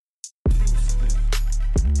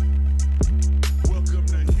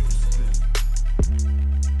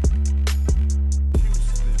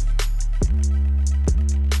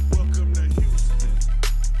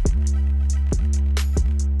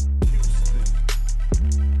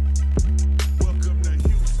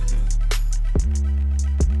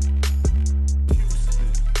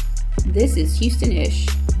This is Houston-ish.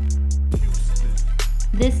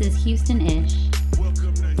 This is Houston-ish.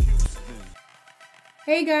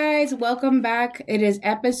 Hey guys, welcome back. It is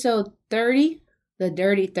episode 30, the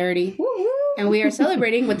Dirty 30. Woo-hoo. And we are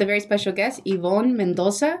celebrating with a very special guest, Yvonne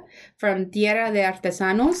Mendoza from Tierra de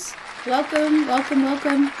Artesanos. Welcome, welcome,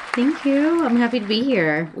 welcome. Thank you. I'm happy to be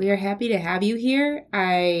here. We are happy to have you here.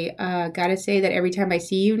 I gotta say that every time I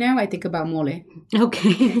see you now, I think about mole.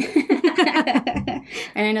 Okay.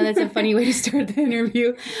 And I know that's a funny way to start the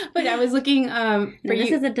interview, but I was looking for this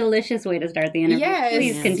you. is a delicious way to start the interview. Yes,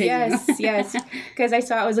 Please continue. Yes.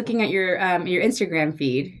 Because I was looking at your Instagram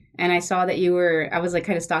feed, and I saw that I was like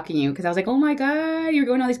kind of stalking you because I was like, oh my God, you're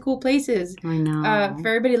going to all these cool places. I know. For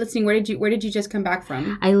everybody listening, where did you just come back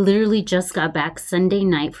from? I literally just got back Sunday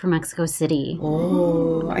night from Mexico City.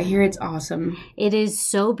 Oh, I hear it's awesome. It is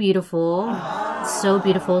so beautiful. So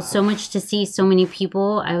beautiful. So much to see. So many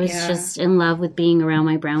people. I was just in love with being around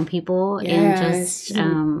my brown people. Yes.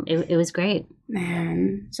 And just, it was great.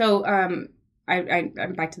 Man. So, I'm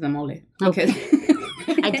back to the mole. Okay.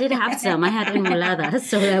 I did have some. I had enmoladas,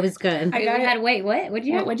 so that was good. Wait, what? What'd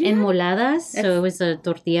you have? Enmoladas. So it was a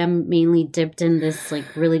tortilla mainly dipped in this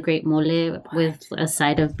like really great mole with a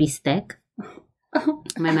side of bistec.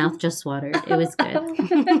 My mouth just watered. It was good.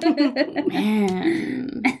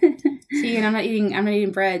 Man. See, and I'm not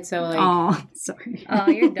eating bread, so like. Oh, sorry. Oh,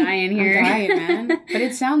 you're dying here. I'm dying, man. But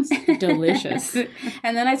it sounds delicious.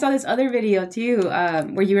 And then I saw this other video too,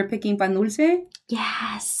 where you were picking pan dulce.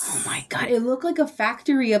 Yes. Oh my God, it looked like a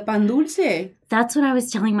factory of pan dulce. That's what I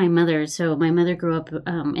was telling my mother. So my mother grew up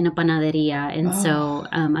in a panaderia, and so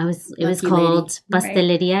it was called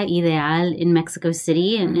Pastelería Ideal in Mexico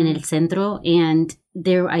City and in El Centro, and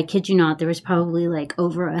there, I kid you not, there was probably like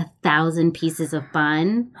over 1,000 pieces of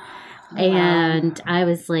pan. And I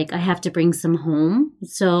was like, I have to bring some home.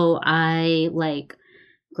 So I like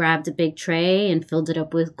grabbed a big tray and filled it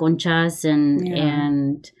up with conchas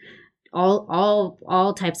and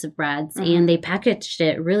all types of breads. And they packaged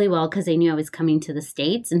it really well because they knew I was coming to the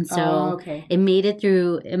States. And so it made it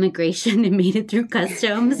through immigration, it made it through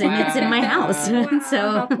customs, and it's in my house.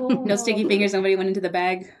 So Cool. No sticky fingers, nobody went into the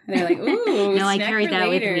bag. They're like, ooh, no, I carried that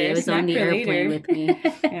with me. It was on the airplane with me.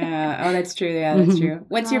 Yeah. Oh, that's true. Yeah, that's true.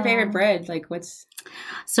 What's your favorite bread? Like, what's...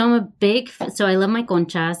 So I love my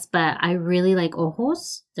conchas, but I really like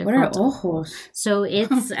ojos. What are ojos? So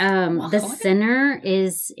it's the center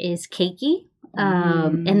is cakey,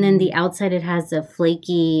 and then the outside it has a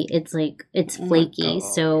flaky. It's flaky.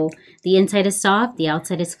 So the inside is soft, the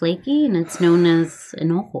outside is flaky, and it's known as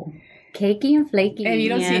an ojo. Cakey and flaky. And you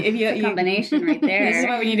don't see if you combination right there. This is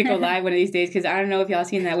why we need to go live one of these days, because I don't know if y'all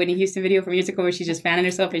seen that Whitney Houston video from years ago where she's just fanning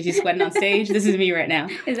herself and she's sweating on stage. This is me right now.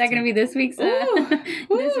 Is that going to be this week's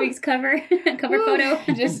cover photo?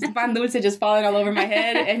 Just pan dulce just falling all over my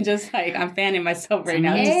head and just like I'm fanning myself right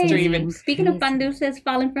now, just dreaming. Speaking of pan dulces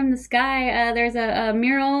falling from the sky, there's a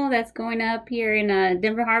mural that's going up here in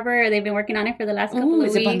Denver Harbor. They've been working on it for the last couple of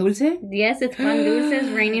weeks. Is it pan dulce? Yes, it's pan dulces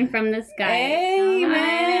raining from the sky. Hey,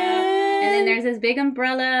 man. And then there's this big old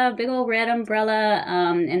red umbrella,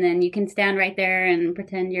 and then you can stand right there and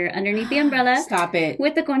pretend you're underneath the umbrella. Stop it.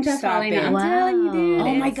 With the conchas falling. It. I'm telling you, dude.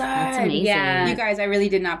 Oh my God. That's amazing. Yeah. You guys, I really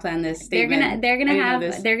did not plan this statement. They're gonna have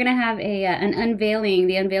an unveiling,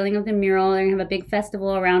 the unveiling of the mural. They're gonna have a big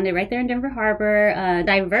festival around it right there in Denver Harbor.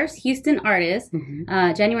 Diverse Houston artists.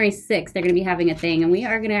 January 6th, they're gonna be having a thing, and we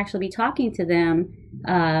are gonna actually be talking to them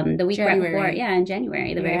the week right before. Yeah, in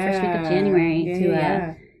January, the very first week of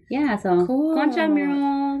January so cool. Concha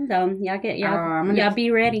mural. So y'all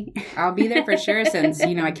be ready. I'll be there for sure, since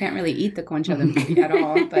I can't really eat the concha at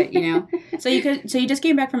all. But so you just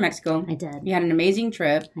came back from Mexico. I did. You had an amazing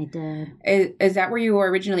trip. I did. Is that where you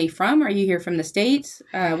were originally from? Or are you here from the States?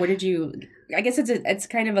 Where did you? I guess it's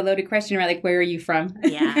kind of a loaded question, right? Like, where are you from?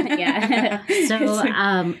 Yeah. So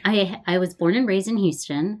I was born and raised in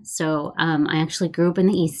Houston. So I actually grew up in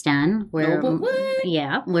the East End, where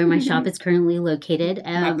my shop is currently located.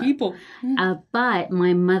 My people. But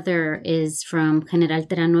my mother is from General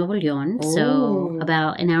Terán, Nuevo León, so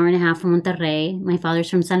about an hour and a half from Monterrey. My father's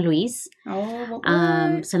from San Luis.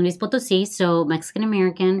 San Luis Potosí, so Mexican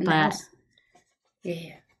American, but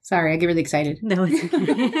yeah. Sorry, I get really excited. No, it's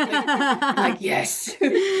okay. Like, yes.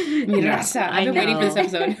 Mi raza. I've been waiting for this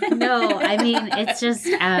episode. No, I mean, it's just...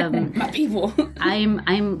 my people.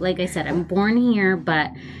 I'm like I said, I'm born here,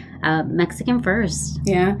 but Mexican first.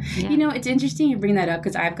 Yeah. It's interesting you bring that up,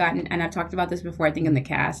 because I've talked about this before, I think, in the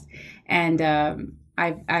cast. And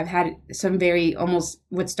I've had some very almost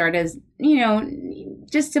what start as,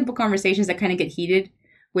 just simple conversations that kind of get heated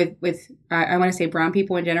with I want to say brown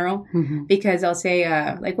people in general, because they'll say,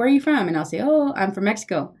 like, where are you from? And I'll say, oh, I'm from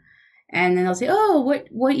Mexico. And then they'll say, oh,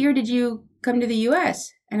 what year did you come to the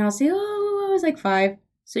U.S.? And I'll say, oh, I was like 5.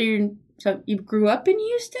 So you grew up in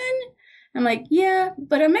Houston? I'm like, yeah,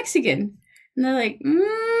 but I'm Mexican. And they're like,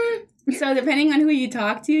 So depending on who you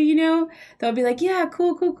talk to, you know, they'll be like, yeah,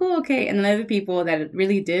 cool, okay. And then other people that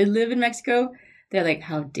really did live in Mexico, they're like,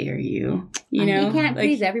 how dare you? You know, you can't like,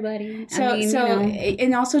 please everybody. So, I mean,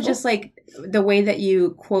 and also just like the way that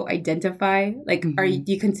you quote identify, like, do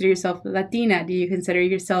you consider yourself Latina? Do you consider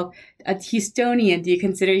yourself a Houstonian? Do you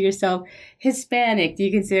consider yourself Hispanic? Do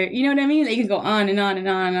you consider, you know what I mean? Like, you can go on and on and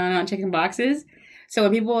on and on and on checking boxes. So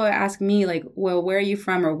when people ask me like, well, where are you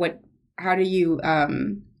from, or how do you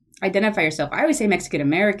identify yourself? I always say Mexican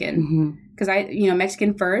American, because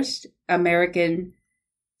Mexican first, American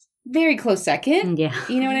very close second. Yeah.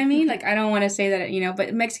 You know what I mean? Like, I don't want to say that,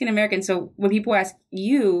 but Mexican American. So when people ask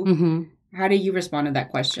you, how do you respond to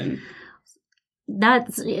that question?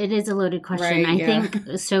 It is a loaded question. Right, I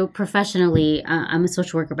think so. Professionally, I'm a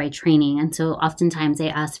social worker by training, and so oftentimes they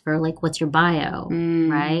ask for like, what's your bio,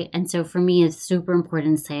 right? And so for me, it's super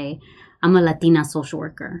important to say I'm a Latina social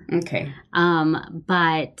worker. Okay.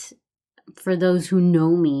 But for those who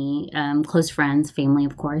know me, close friends, family,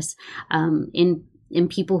 of course, in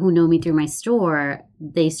people who know me through my store,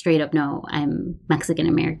 they straight up know I'm Mexican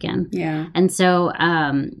American. Yeah. And so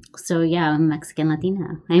yeah, I'm Mexican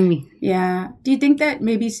Latina. I mean, yeah. Do you think that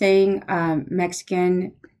maybe saying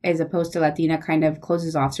Mexican as opposed to Latina kind of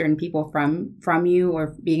closes off certain people from you,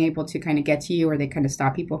 or being able to kind of get to you, or they kind of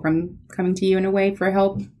stop people from coming to you in a way for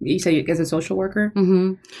help? You say as a social worker?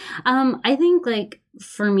 I think like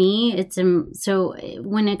for me, it's so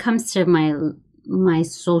when it comes to my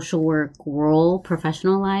social work role,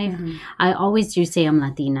 professional life, I always do say I'm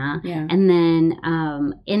Latina. Yeah. And then,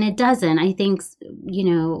 and it doesn't, I think,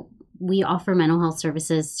 we offer mental health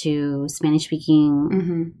services to Spanish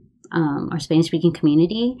speaking, our Spanish speaking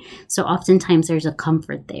community. So oftentimes there's a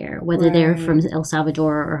comfort there, whether they're from El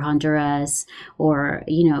Salvador or Honduras or,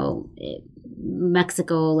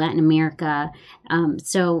 Mexico, Latin America.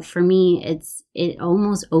 So for me, it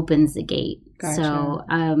almost opens the gate. Gotcha. So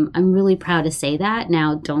I'm really proud to say that.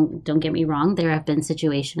 Now, don't get me wrong. There have been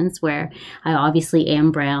situations where I obviously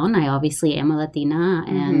am brown. I obviously am a Latina,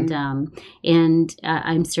 and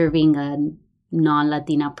I'm serving a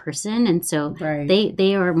non-Latina person, and so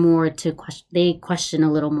they are more to question. They question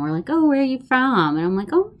a little more, like, oh, where are you from? And I'm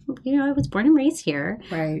like, oh, I was born and raised here,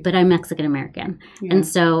 but I'm Mexican American. Yeah. And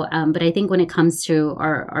so, but I think when it comes to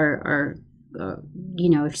our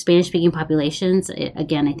Spanish speaking populations,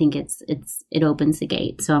 again, I think it opens the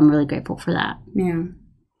gate. So I'm really grateful for that. Yeah.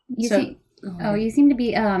 You seem to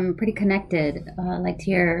be pretty connected, like to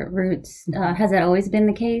your roots. Has that always been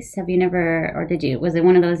the case? Have you never, or was it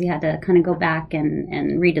one of those you had to kind of go back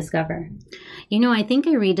and rediscover? I think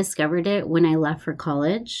I rediscovered it when I left for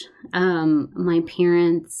college. My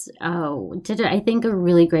parents did, I think, a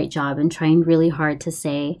really great job in trying really hard to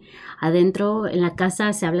say, adentro en la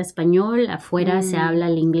casa se habla español, afuera se habla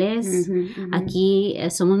el inglés. Aquí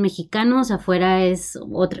somos mexicanos, afuera es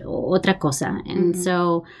otra cosa. And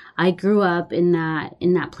so I grew up in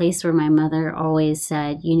that place where my mother always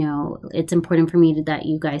said, it's important for me that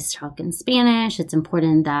you guys talk in Spanish. It's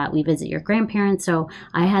important that we visit your grandparents. So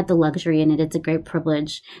I had the luxury, and it's a great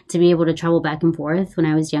privilege to be able to travel back and forth when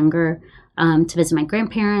I was younger, to visit my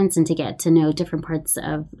grandparents and to get to know different parts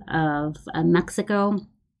of Mexico.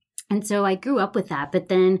 And so I grew up with that, but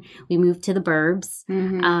then we moved to the burbs,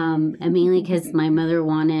 and mainly because my mother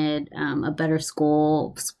wanted a better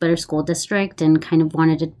school district, and kind of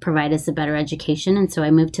wanted to provide us a better education. And so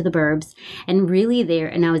I moved to the burbs, and really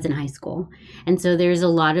and I was in high school. And so there's a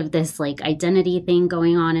lot of this like identity thing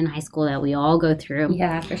going on in high school that we all go through.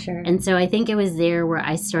 Yeah, for sure. And so I think it was there where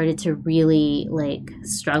I started to really like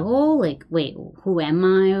struggle, like, wait, who am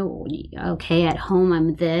I? Okay, at home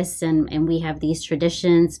I'm this, and we have these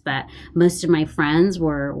traditions, but most of my friends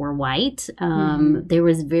were white. There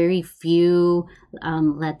was very few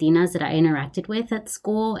Latinas that I interacted with at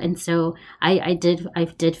school, and so I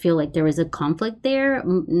did feel like there was a conflict there,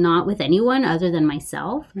 not with anyone other than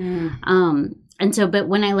myself. And so, but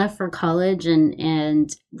when I left for college and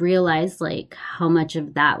realized like how much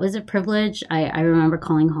of that was a privilege, I remember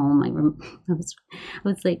calling home. I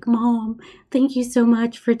was like, Mom, thank you so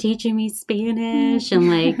much for teaching me Spanish, and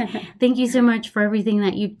like, thank you so much for everything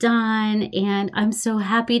that you've done. And I'm so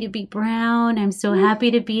happy to be brown. I'm so happy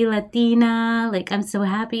to be Latina. Like, I'm so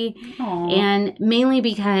happy. Aww. And mainly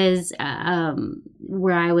because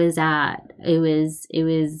where I was at, it was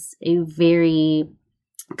a very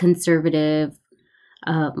conservative,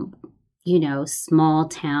 small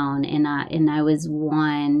town, and I was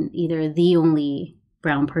either the only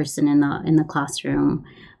brown person in the classroom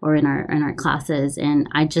or in our classes, and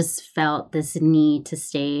I just felt this need to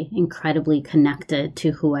stay incredibly connected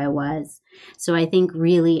to who I was. So I think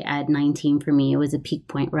really at 19 for me, it was a peak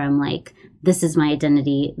point where I'm like, this is my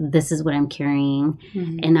identity, this is what I'm carrying,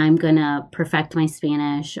 and I'm gonna perfect my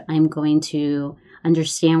Spanish. I'm going to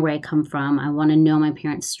understand where I come from. I want to know my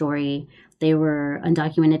parents' story. They were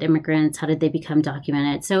undocumented immigrants. How did they become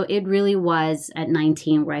documented? So it really was at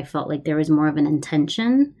 19 where I felt like there was more of an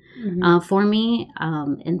intention for me.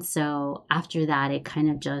 And so after that, it kind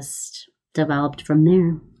of just developed from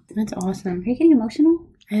there. That's awesome. Are you getting emotional?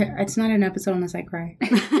 It's not an episode unless I cry.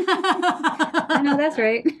 I know that's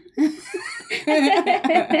right.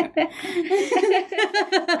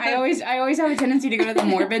 I always have a tendency to go to the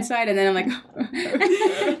morbid side, and then I'm like,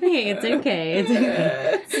 hey, it's okay. It's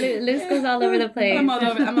okay. Luz goes all over the place. I'm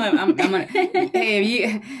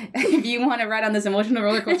hey, if you want to ride on this emotional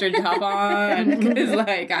roller coaster, hop on, because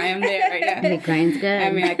like I am there. Yeah. The grind's good.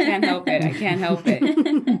 I mean, I can't help it.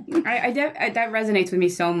 That resonates with me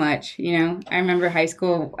so much. You know, I remember high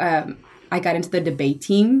school. I got into the debate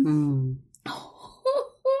team.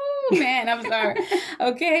 Man, I'm sorry.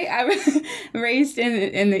 Okay, I was raised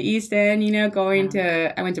in the East End, you know,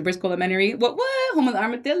 I went to Briscoe Elementary. What? Home of the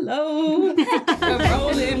Armadillo. We're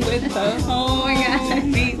rolling with the home. Oh my God.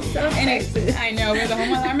 So I know, we're the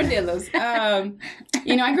home of the Armadillos.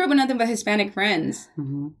 You know, I grew up with nothing but Hispanic friends.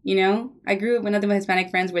 You know, I grew up with nothing but Hispanic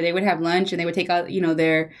friends where they would have lunch and they would take out, you know,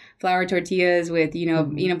 their flour tortillas with, you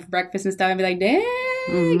know, for breakfast and stuff and be like,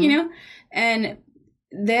 dang, you know, and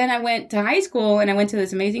then I went to high school, and I went to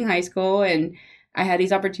this amazing high school, and I had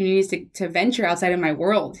these opportunities to venture outside of my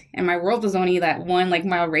world. And my world was only that 1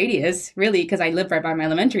 mile radius, really, because I lived right by my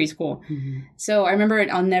elementary school. So I remember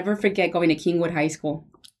I'll never forget going to Kingwood High School.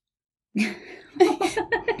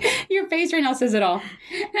 Your face right now says it all.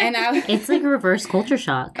 And it's like a reverse culture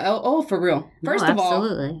shock. Oh, for real. First of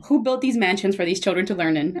all, who built these mansions for these children to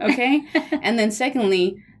learn in? Okay. And then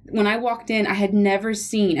secondly, when I walked in, I had never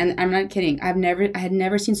seen, and I'm not kidding, I had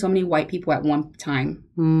never seen so many white people at one time.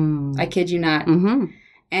 I kid you not.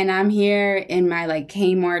 And I'm here in my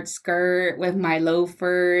Kmart skirt with my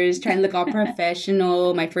loafers, trying to look all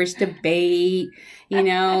professional, my first debate, you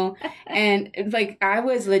know, and I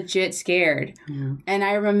was legit scared. Yeah. And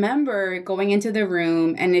I remember going into the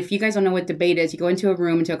room, and if you guys don't know what debate is, you go into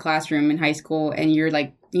a classroom in high school, and you're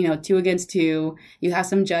 2 against 2, you have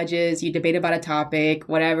some judges, you debate about a topic,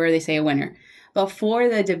 whatever, they say a winner. Before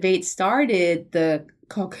the debate started, the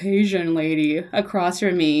Caucasian lady across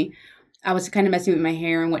from me, I was kind of messing with my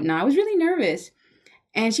hair and whatnot. I was really nervous.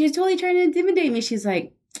 And she was totally trying to intimidate me. She's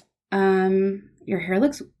like, your hair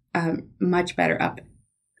looks much better up,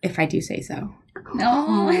 if I do say so.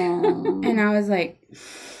 No. And I was like,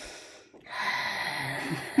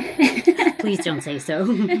 please don't say so.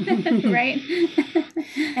 Right?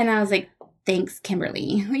 And I was like, thanks,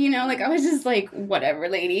 Kimberly. You know, I was just like, whatever,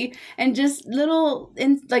 lady. And just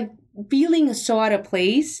feeling so out of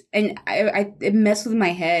place, and it messed with my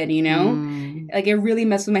head, you know? It really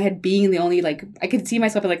messed with my head being the only, I could see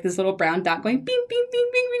myself as this little brown dot going bing, bing, bing,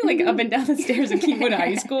 bing, bing, up and down the stairs of Kingwood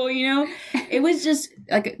High School, you know? It was just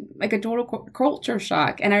like a total culture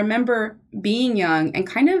shock. And I remember being young and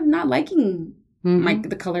kind of not liking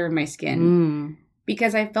the color of my skin.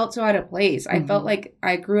 Because I felt so out of place. I felt like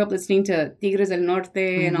I grew up listening to Tigres del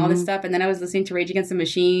Norte and all this stuff. And then I was listening to Rage Against the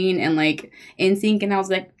Machine and NSYNC. And I was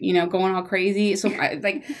going all crazy. So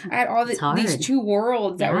I had all these 2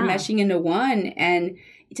 worlds that were meshing into one. And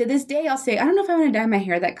to this day, I'll say, I don't know if I want to dye my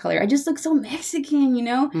hair that color. I just look so Mexican, you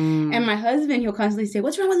know? And my husband, he'll constantly say,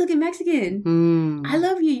 what's wrong with looking Mexican? I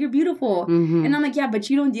love you. You're beautiful. And I'm like, yeah, but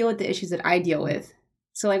you don't deal with the issues that I deal with.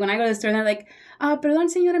 So when I go to the store, they're like, perdón,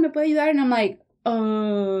 señora, ¿me puede ayudar? And I'm like,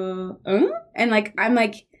 and I'm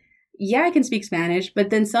like, yeah, I can speak Spanish, but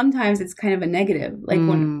then sometimes it's kind of a negative.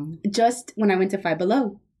 When I went to Five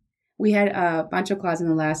Below, we had Pancho Claus in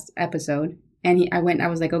the last episode, and I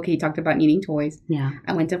was like, okay, he talked about needing toys. Yeah.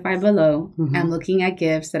 I went to Five Below. I'm looking at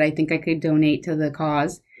gifts that I think I could donate to the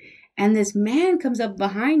cause. And this man comes up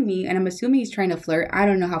behind me, and I'm assuming he's trying to flirt. I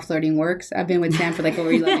don't know how flirting works. I've been with Sam for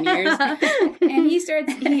over 11 years. And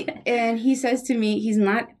he says to me, he's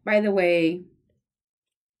not, by the way,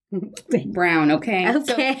 brown, okay?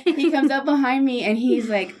 So he comes up behind me and he's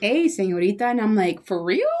like, hey, señorita. And I'm like, for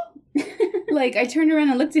real? I turned around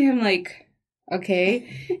and looked at him like,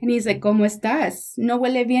 okay. And he's like, ¿Cómo estás? ¿No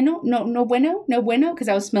huele bien? No bueno? Because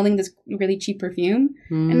I was smelling this really cheap perfume.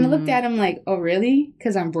 And I looked at him like, oh, really?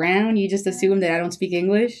 Because I'm brown? You just assume that I don't speak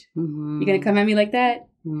English? You're going to come at me like that?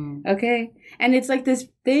 Okay. And it's like this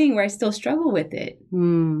thing where I still struggle with it.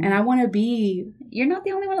 And I want to be. You're not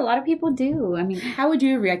the only one. A lot of people do. I mean, how would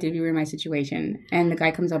you have reacted if you were in my situation and the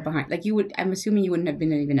guy comes up behind? Like, you would, I'm assuming you wouldn't have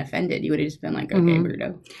been even offended. You would have just been like, okay,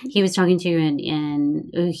 weirdo. He was talking to you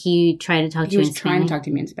and he tried to talk to you in Spanish. He was trying to talk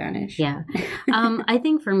to me in Spanish. Yeah. I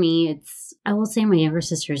think for me, I will say my younger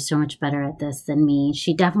sister is so much better at this than me.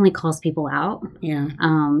 She definitely calls people out. Yeah.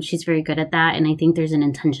 She's very good at that. And I think there's an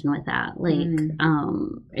intention with that. Like,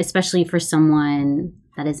 especially for someone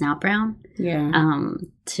that is not brown. Yeah.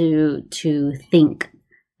 To think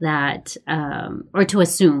that, or to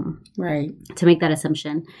assume. Right. To make that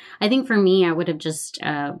assumption. I think for me, I would have just,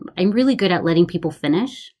 I'm really good at letting people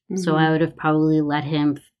finish. So I would have probably let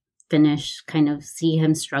him finish, kind of see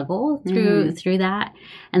him struggle through that.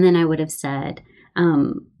 And then I would have said,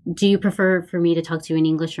 do you prefer for me to talk to you in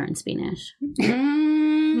English or in Spanish?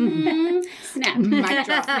 Snap. Mic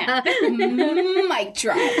drop. Snap. Mic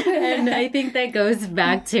drop. And I think that goes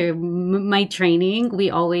back to my training. We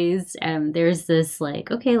always, there's this like,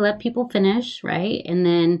 okay, let people finish, right? And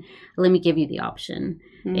then let me give you the option.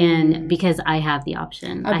 And because I have the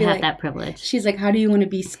option, I have that privilege. She's like, how do you want to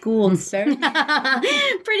be schooled, sir?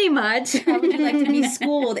 Pretty much. How would you like to be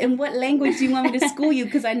schooled? In what language do you want me to school you?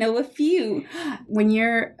 Because I know a few. When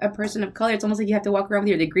you're a person of color, it's almost like you have to walk around with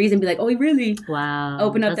your degrees and be like, oh, really? Wow.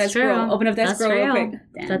 Open up that scroll. Open up that scroll real quick.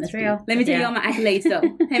 That's real. Let me tell you all my accolades, though.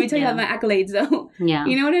 Let me tell you all my accolades, though. Yeah.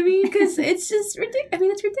 You know what I mean? Because it's just ridiculous. I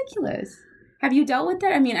mean, it's ridiculous. Have you dealt with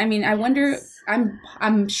that? I mean, I wonder.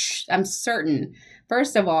 I'm certain.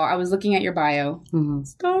 First of all, I was looking at your bio.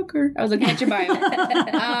 Stalker. I was looking at your bio.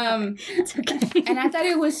 It's okay. And I thought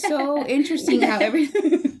it was so interesting how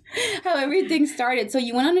everything started. So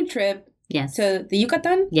you went on a trip. Yes. To the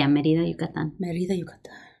Yucatan? Yeah, Mérida, Yucatan. Mérida,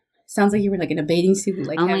 Yucatan. Sounds like you were like in a bathing suit,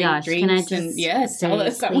 like having drinks. Can I just yes, say, tell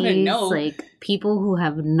us. Please, I want to know. Like people who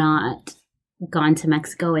have not gone to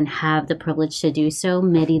Mexico and have the privilege to do so,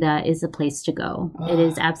 Mérida is the place to go. It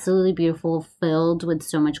is absolutely beautiful, filled with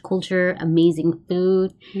so much culture, amazing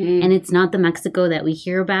food. And it's not the Mexico that we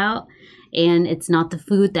hear about. And it's not the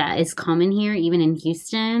food that is common here, even in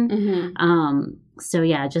Houston. So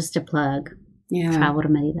yeah, just a plug. Yeah. Travel to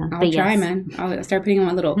Mérida. I'll try, man. I'll start putting on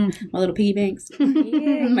my little piggy banks.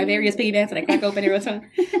 My various piggy banks that I crack open every time.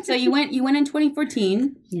 So you went in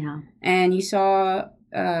 2014. Yeah. And you saw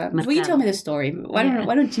well, you tell me the story. Why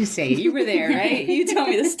don't you say it? You were there, right? You tell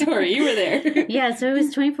me the story. You were there. Yeah, so it was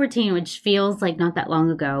 2014, which feels like not that long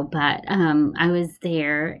ago, but I was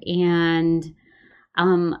there and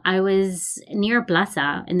I was near a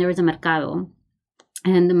plaza and there was a mercado.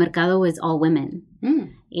 And the mercado was all women.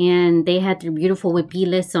 And they had their beautiful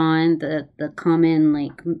huipiles on, the common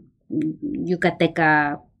like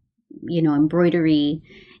Yucateca, embroidery.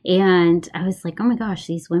 And I was like, oh my gosh,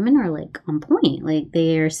 these women are like on point. Like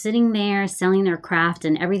they're sitting there selling their craft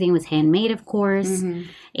and everything was handmade, of course.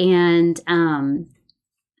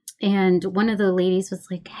 And one of the ladies was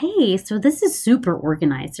like, hey, so this is super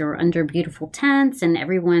organized. They were under beautiful tents and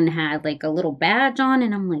everyone had like a little badge on.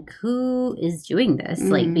 And I'm like, who is doing this?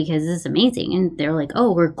 Like, because this is amazing. And they're like,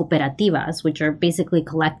 oh, we're cooperativas, which are basically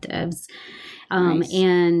collectives. Nice.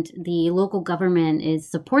 And the local government is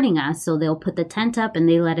supporting us. So they'll put the tent up and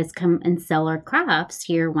they let us come and sell our crafts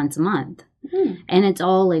here once a month. And it's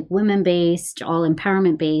all like women-based, all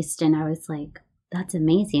empowerment-based. And I was like, that's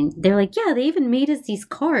amazing. They're like, yeah, they even made us these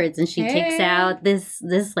cards. And she takes out this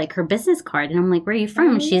like her business card. And I'm like, where are you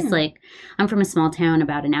from? She's like, I'm from a small town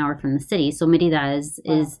about an hour from the city. So Mérida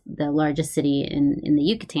is the largest city in the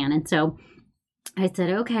Yucatan. And so I said,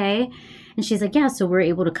 okay. And she's like, yeah, so we're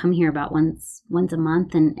able to come here about once a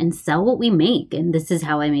month and sell what we make. And this is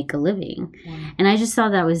how I make a living. And I just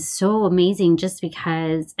thought that was so amazing just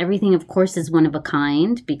because everything, of course, is one of a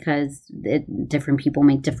kind because different people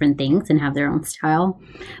make different things and have their own style.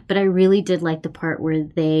 But I really did like the part where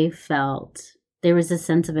they felt there was a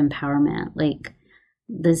sense of empowerment, like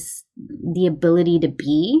the ability to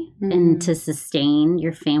be and to sustain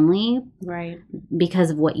your family because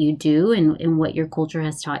of what you do and what your culture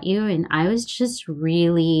has taught you. And I was just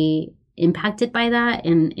really impacted by that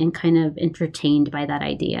and kind of entertained by that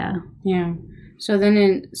idea. Yeah. So then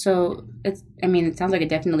it sounds like it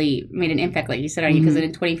definitely made an impact, like you said, on you, because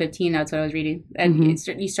in 2015, that's what I was reading. And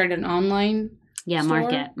you started an online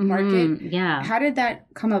market. Yeah. How did that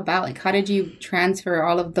come about? Like, how did you transfer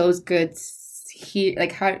all of those goods?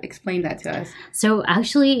 Explain that to us. So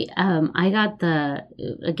actually, I got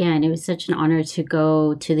it was such an honor to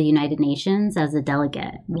go to the United Nations as a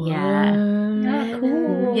delegate. What? Yeah. Oh,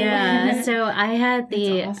 cool. Yeah. So I had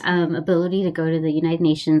the awesome. Ability to go to the United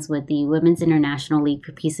Nations with the Women's International League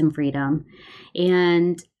for Peace and Freedom.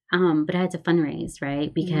 And But I had to fundraise,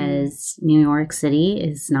 right? Because New York City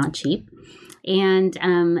is not cheap. And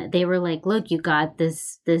they were like, look, you got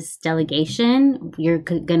this delegation. You're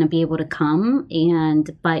going to be able to come,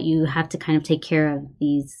 but you have to kind of take care of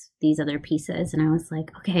these other pieces. And I was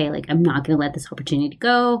like, okay, like I'm not going to let this opportunity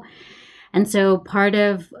go. And so part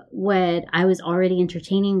of what I was already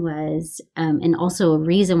entertaining was, and also a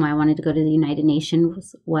reason why I wanted to go to the United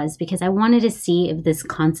Nations was because I wanted to see if this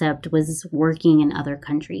concept was working in other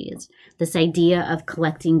countries. This idea of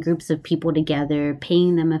collecting groups of people together,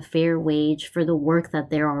 paying them a fair wage for the work that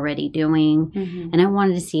they're already doing. And I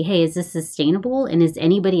wanted to see, hey, is this sustainable? And is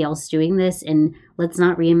anybody else doing this? And let's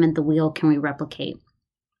not reinvent the wheel. Can we replicate?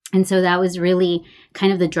 And so that was really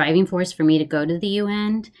kind of the driving force for me to go to the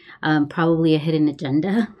UN, probably a hidden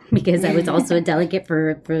agenda because I was also a delegate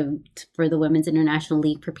for the Women's International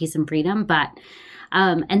League for Peace and Freedom. But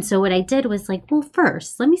and so what I did was like, well,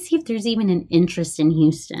 first, let me see if there's even an interest in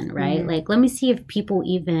Houston, right? Like, let me see if people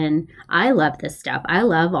even, I love this stuff. I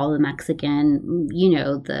love all the Mexican,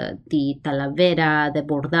 the talavera, the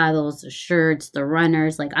bordados, the shirts, the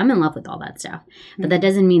runners. Like, I'm in love with all that stuff. But that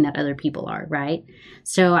doesn't mean that other people are, right?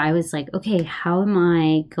 So I was like, okay, how am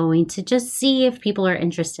I going to just see if people are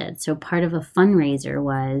interested? So part of a fundraiser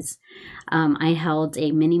was I held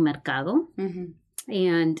a mini mercado.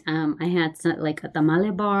 And I had like a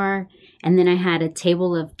tamale bar, and then I had a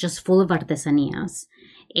table of just full of artesanías,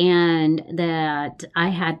 and that I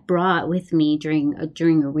had brought with me during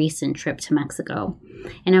a recent trip to Mexico.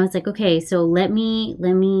 And I was like, okay, so let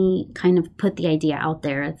me kind of put the idea out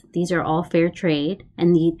there. These are all fair trade,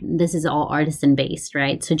 and this is all artisan based,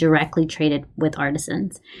 right? So directly traded with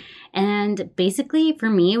artisans. And basically, for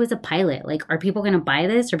me, it was a pilot. Like, are people going to buy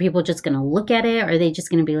this? Are people just going to look at it? Or are they just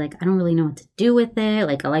going to be like, I don't really know what to do with it.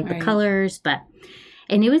 Like, I like the colors,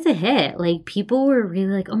 and it was a hit. Like, people were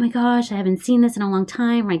really like, oh my gosh, I haven't seen this in a long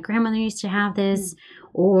time. My grandmother used to have this.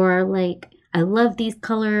 Or like, I love these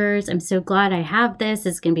colors. I'm so glad I have this.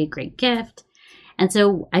 It's going to be a great gift. And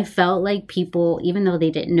so I felt like people, even though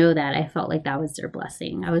they didn't know that, I felt like that was their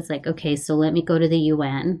blessing. I was like, okay, so let me go to the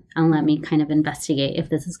UN and let me kind of investigate if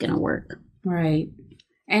this is going to work. Right.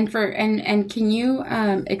 And can you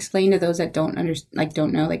explain to those that don't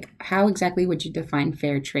know, like how exactly would you define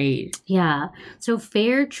fair trade? Yeah. So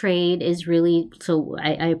fair trade is really, so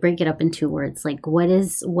I break it up in two words. Like what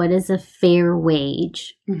is a fair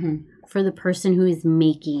wage for the person who is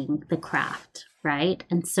making the craft? Right.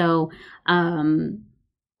 And so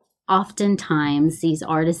oftentimes these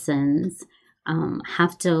artisans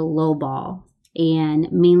have to lowball,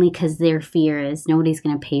 and mainly because their fear is nobody's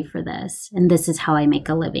going to pay for this. And this is how I make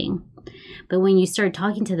a living. But when you start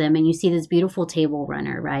talking to them and you see this beautiful table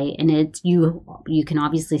runner, right, and it's you can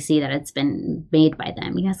obviously see that it's been made by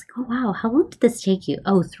them. You ask, oh, wow, how long did this take you?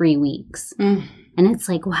 Oh, 3 weeks. And it's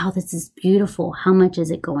like, wow, this is beautiful. How much is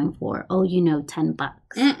it going for? Oh, $10.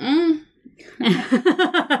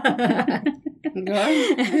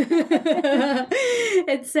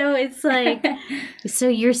 And so it's like, so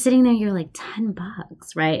you're sitting there, you're like $10,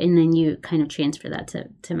 right? And then you kind of transfer that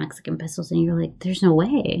to Mexican pesos, and you're like, there's no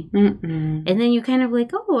way. And then you kind of like,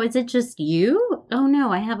 oh, is it just you? Oh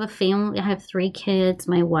no, I have a family. I have 3 kids.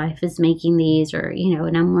 My wife is making these, or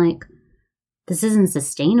and I'm like, this isn't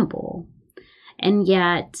sustainable. And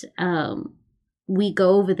yet, we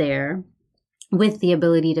go over there with the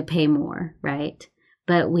ability to pay more, right?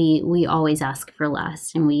 But we always ask for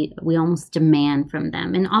less, and we almost demand from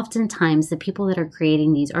them. And oftentimes the people that are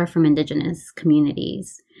creating these are from indigenous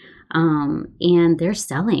communities, and they're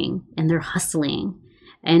selling and they're hustling.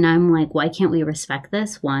 And I'm like, why can't we respect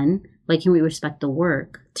this? One, why can't we respect the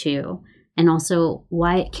work? Two, and also,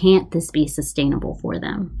 why can't this be sustainable for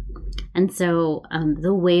them? And so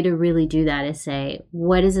the way to really do that is say,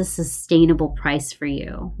 what is a sustainable price for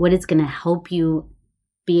you? What is going to help you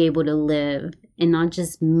be able to live and not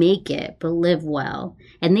just make it, but live well?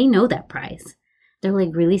 And they know that price. They're like,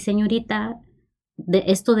 really, señorita?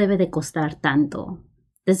 Esto debe de costar tanto.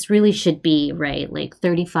 This really should be, right, like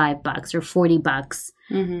 $35 or $40.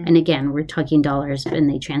 And again, we're talking dollars, and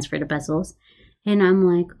they transfer to pesos. And I'm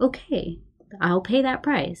like, okay, I'll pay that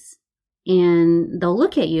price. And they'll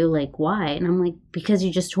look at you like, why? And I'm like, because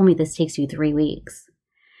you just told me this takes you 3 weeks.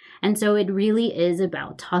 And so it really is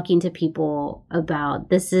about talking to people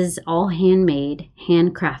about this is all handmade,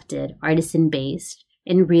 handcrafted, artisan-based,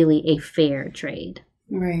 and really a fair trade.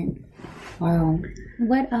 Right. Wow.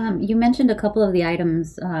 What you mentioned a couple of the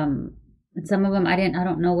items. Some of them I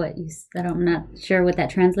don't know what you said. I'm not sure what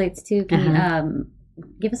that translates to. Can you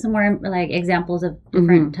give us some more like examples of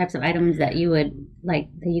different types of items that you would like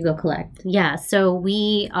that you go collect? Yeah, so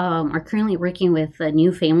we are currently working with a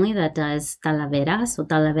new family that does talavera. So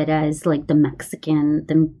talavera is like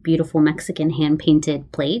the beautiful Mexican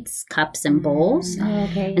hand-painted plates, cups, and bowls. Oh,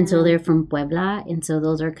 okay. And so they're from Puebla, and so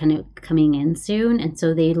those are kind of coming in soon. And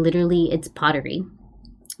so they literally, it's pottery,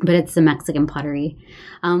 but it's the Mexican pottery.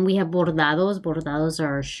 We have bordados. Bordados are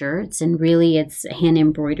our shirts, and really it's hand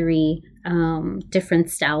embroidery, different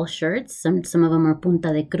style shirts. Some of them are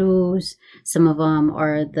punta de cruz. Some of them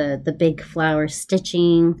are the big flower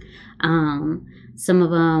stitching. Some of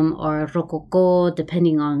them are rococo,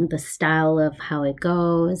 depending on the style of how it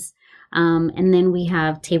goes. And then we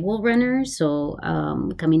have table runners, so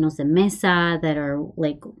caminos de mesa that are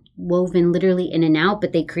like woven literally in and out,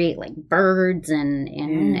 but they create like birds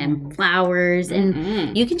and flowers.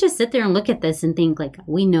 And you can just sit there and look at this and think like,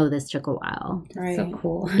 we know this took a while. Right. So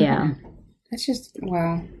cool. Yeah. That's just,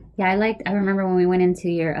 wow. Yeah, I remember when we went into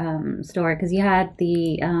your store, because you had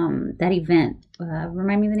the that event.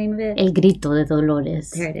 Remind me the name of it? El Grito de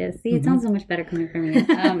Dolores. There it is. See, it sounds so much better coming from you.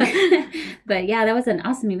 But yeah, that was an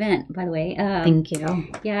awesome event, by the way. Thank you.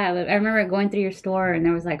 Yeah, I remember going through your store and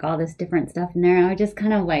there was like all this different stuff in there. And I was just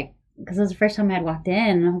kind of like, because it was the first time I had walked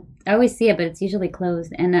in. I always see it, but it's usually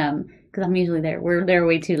closed. And because I'm usually there. We're there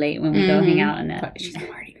way too late when we go hang out. And She's a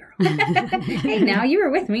party girl. Hey, now you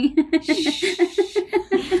were with me.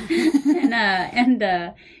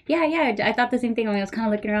 Yeah, I thought the same thing when I was kind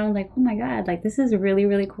of looking around, like, oh my god, like this is really,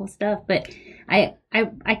 really cool stuff. But I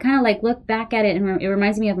kind of like look back at it, and it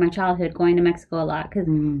reminds me of my childhood going to Mexico a lot, because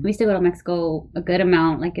we used to go to Mexico a good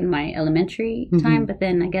amount, like in my elementary time. But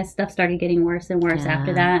then I guess stuff started getting worse and worse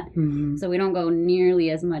after that. So we don't go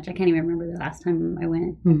nearly as much. I can't even remember the last time I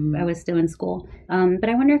went. I was still in school. But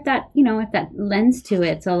I wonder if that, if that lends to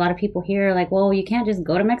it. So a lot of people here are like, well, you can't just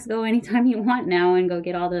go to Mexico anytime you want now and go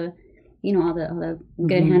get all the all the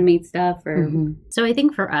good handmade stuff. Or So I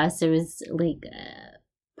think for us, it was like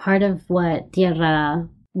part of what Tierra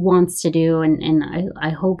wants to do, and I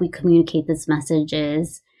hope we communicate this message,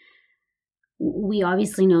 is we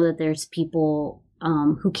obviously know that there's people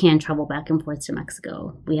who can travel back and forth to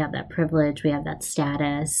Mexico. We have that privilege, we have that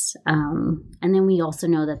status, and then we also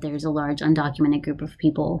know that there's a large undocumented group of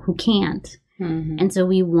people who can't. And so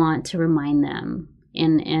we want to remind them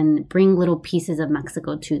and bring little pieces of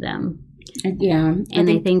Mexico to them. Yeah.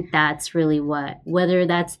 I think that's really whether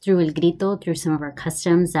that's through El Grito, through some of our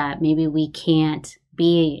customs that maybe we can't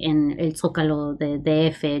be in El Zócalo de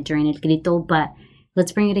DF during El Grito, but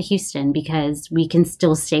let's bring it to Houston because we can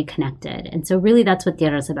still stay connected. And so really that's what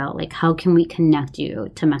Tierra is about. Like, how can we connect you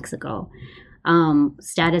to Mexico?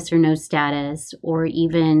 Status or no status, or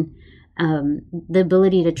even the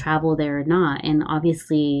ability to travel there or not. And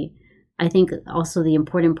obviously, I think also the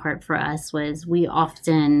important part for us was we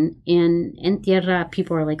often, in Tierra,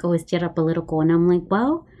 people are like, oh, is Tierra political? And I'm like,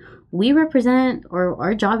 well, we represent, or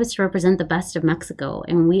our job is to represent the best of Mexico.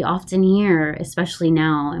 And we often hear, especially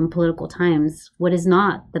now in political times, what is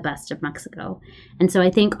not the best of Mexico. And so I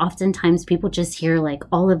think oftentimes people just hear like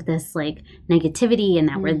all of this like negativity, and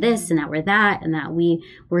that we're this and that we're that, and that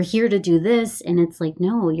we're here to do this. And it's like,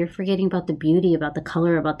 no, you're forgetting about the beauty, about the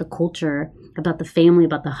color, about the culture, about the family,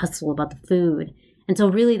 about the hustle, about the food. And so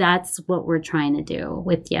really that's what we're trying to do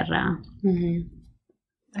with Tierra.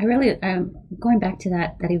 I really, going back to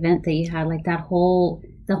that event that you had, like the whole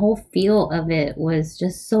feel of it was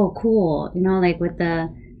just so cool. Like with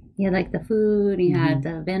you had like the food, you had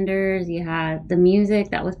the vendors, you had the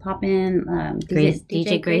music that was popping.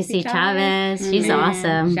 DJ Gracie Chavez. She's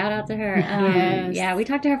awesome. Shout out to her. Yeah, we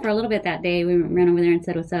talked to her for a little bit that day. We ran over there and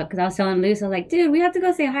said what's up, because I was telling Luce, I was like, dude, we have to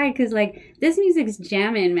go say hi, because like this music's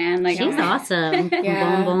jamming, man. Like she's awesome.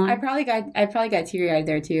 Yeah, bon, bon. I probably got teary eyed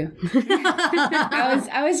there too.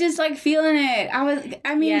 I was just like feeling it. I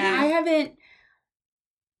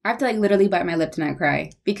have to like literally bite my lip to not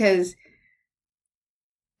cry, because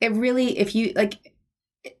it really, if you like,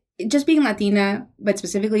 just being Latina, but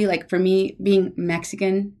specifically like for me being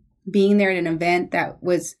Mexican, being there at an event that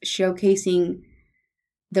was showcasing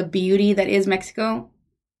the beauty that is Mexico,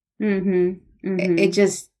 it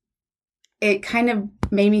kind of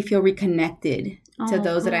made me feel reconnected to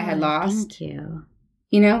those that I had lost. Thank you.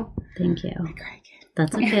 Thank you. I cry again.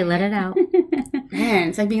 That's okay. Let it out. Man,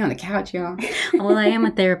 it's like being on the couch, y'all. Well, I am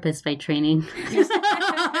a therapist by training.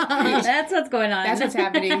 That's what's going on. That's what's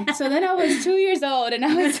happening. So then I was 2 years old, and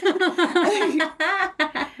I was,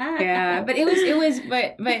 yeah. But it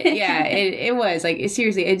was like,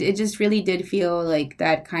 seriously, it just really did feel like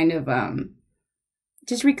that kind of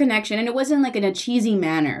just reconnection, and it wasn't like in a cheesy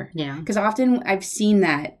manner. Yeah. Because often I've seen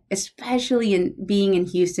that, especially in being in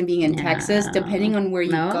Houston, being in Texas, depending on where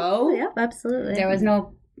you go. Yep, absolutely. There was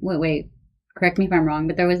no wait. correct me if I'm wrong,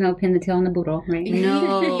 but there was no pin the tail on the burro, right?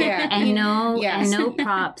 No, and no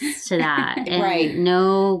props to that, and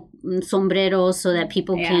no sombreros so that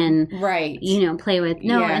people can, play with.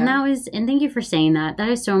 No, and thank you for saying that. That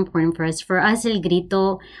is so important for us. For us, El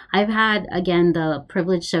Grito, I've had, again, the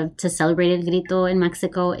privilege to celebrate El Grito in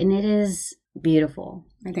Mexico, and it is beautiful.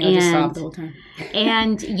 I think I just sobbed the whole time.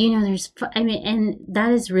 And, and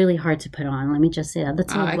that is really hard to put on. Let me just say that.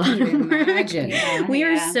 That's a lot of work. We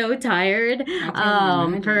are so tired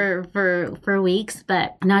for weeks,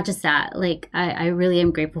 but not just that. Like, I really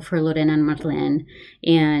am grateful for Lorena and Marlene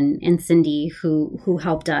and Cindy who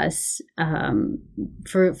helped us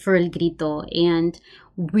for El Grito. And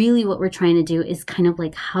really what we're trying to do is kind of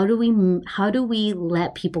like, how do we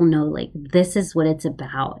let people know, like, this is what it's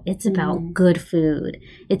about. It's about good food.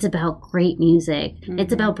 It's about great music.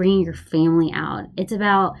 It's about bringing your family out. It's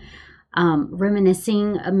about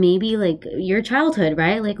reminiscing maybe like your childhood,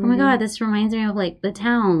 right? Like, oh my God, this reminds me of like the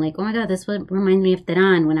town. Like, oh my God, this reminds me of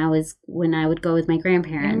Teran when I would go with my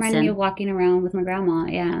grandparents. It reminds me of walking around with my grandma.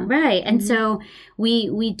 Yeah. Right. And so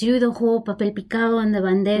we do the whole papel picado and the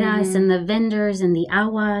banderas and the vendors and the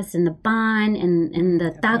aguas and the pan and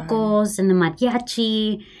the tacos and the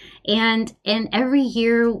mariachi. And every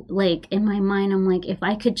year, like, in my mind, I'm like, if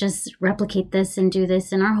I could just replicate this and do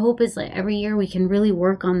this. And our hope is like every year we can really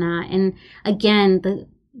work on that. And again,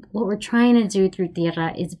 what we're trying to do through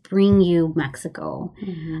Tierra is bring you Mexico,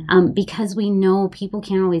 because we know people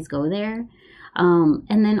can't always go there.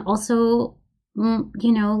 And then also,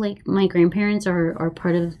 like, my grandparents are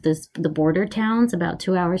part of the border towns about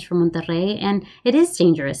 2 hours from Monterrey, and it is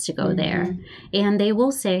dangerous to go there. And they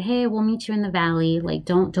will say, hey, we'll meet you in the valley. Like,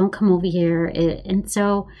 don't come over here. And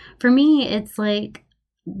so for me, it's like,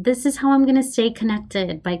 this is how I'm going to stay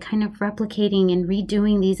connected, by kind of replicating and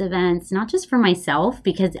redoing these events, not just for myself,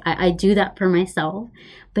 because I do that for myself,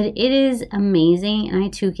 but it is amazing. And I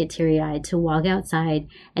too get teary-eyed to walk outside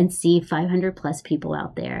and see 500 plus people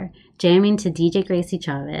out there jamming to DJ Gracie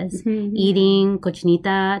Chavez, eating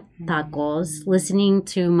cochinita tacos, listening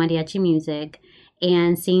to mariachi music,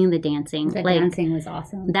 and seeing the dancing. The dancing was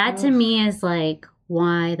awesome. That to me is like,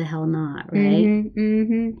 why the hell not, right?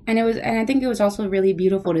 And I think it was also really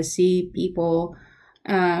beautiful to see people,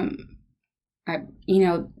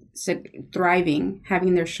 thriving,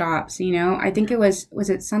 having their shops. I think it was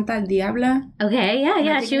it Santa Diabla? Okay,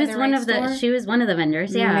 yeah. She was one of the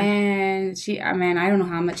vendors. Yeah, man, I don't know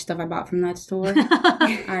how much stuff I bought from that store.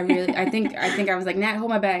 I think I was like, Nat,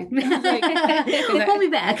 hold my bag. Hold me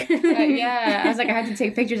back. I was like, I had to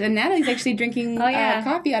take pictures, and Natalie's actually drinking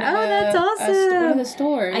coffee out of that's awesome. One of the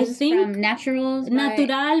stores. I think from Natural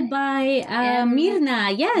by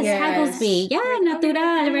Mirna. Yes, Hagglesby. Yeah,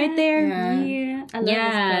 Natural right there. Yeah. I love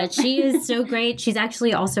this she is so great. She's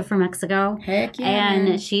actually also from Mexico. Heck yeah.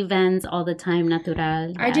 And she vends all the time,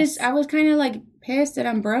 Natural. Yes. I was kind of like pissed that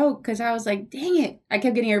I'm broke, because I was like, dang it. I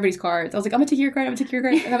kept getting everybody's cards. I was like, I'm going to take your card. And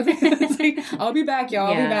I was like, I'll be back, y'all.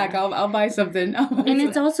 I'll be back. I'll buy something. And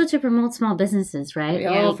it's also to promote small businesses, right?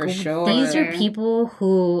 Oh, for sure. These are people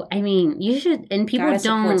who, I mean, you should, and people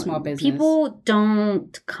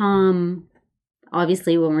don't come,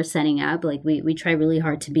 obviously, when we're setting up, like we try really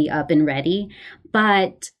hard to be up and ready,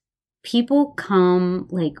 but people come,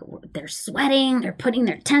 like, they're sweating, they're putting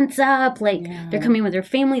their tents up, like they're coming with their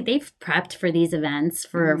family. They've prepped for these events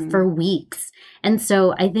for weeks. And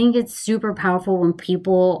so I think it's super powerful when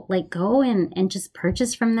people like go and just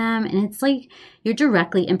purchase from them. And it's like you're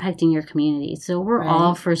directly impacting your community. So we're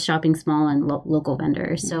all for shopping small and local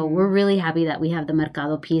vendors. So we're really happy that we have the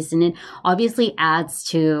Mercado piece. And it obviously adds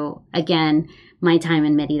to, again, my time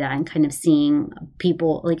in Merida and kind of seeing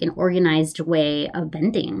people, like, an organized way of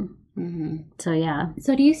vending. So yeah.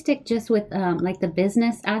 So do you stick just with like the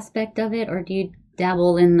business aspect of it, or do you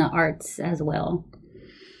dabble in the arts as well?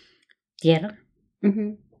 Yeah.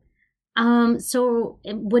 So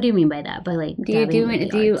what do you mean by that? By like, do you do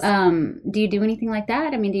anything like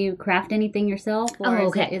that? I mean, do you craft anything yourself?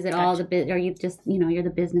 Or is it all the bit? Are you just, you're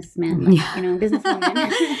the businessman,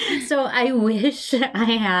 businesswoman? So I wish I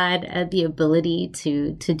had the ability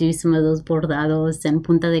to do some of those bordados and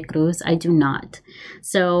Punta de Cruz. I do not.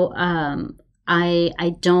 So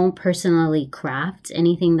I don't personally craft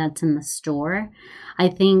anything that's in the store. I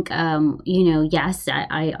think, yes,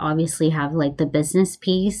 I obviously have like the business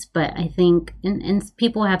piece, but I think, and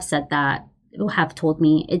people have said that, have told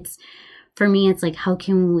me, for me, it's like, how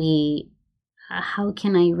can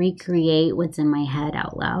I recreate what's in my head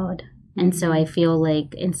out loud? And so I feel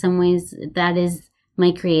like in some ways that is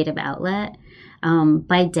my creative outlet.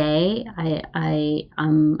 By day,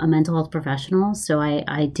 I'm a mental health professional, so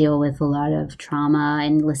I deal with a lot of trauma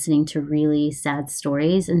and listening to really sad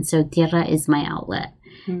stories. And so Tierra is my outlet.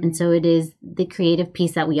 Mm-hmm. And so it is the creative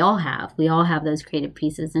piece that we all have. We all have those creative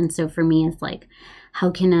pieces. And so for me, it's like,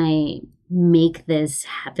 how can I make this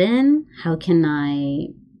happen? How can I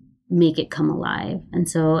make it come alive? And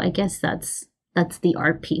so I guess that's the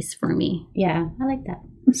art piece for me. Yeah, I like that.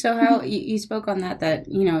 So how you spoke on that,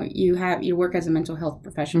 you know, you work as a mental health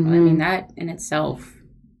professional. Mm-hmm. I mean, that in itself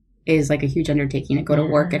is like a huge undertaking to go to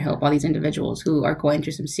work and help all these individuals who are going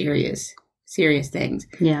through some serious things.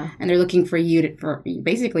 Yeah. And they're looking for you for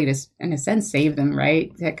basically to, in a sense, save them,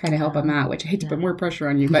 right? To kind of help them out, which I hate to put more pressure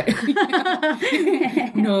on you, but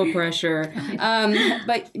no pressure.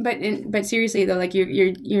 But seriously though, like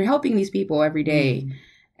you're helping these people every day. Mm-hmm.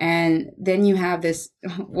 And then you have this,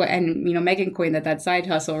 and you know, Megan coined that side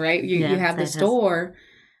hustle, right? You have the store.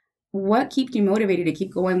 What keeps you motivated to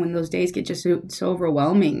keep going when those days get just so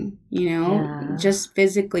overwhelming? You know, just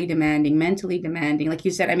physically demanding, mentally demanding. Like you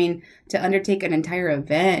said, I mean, to undertake an entire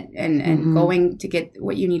event and mm-hmm. going to get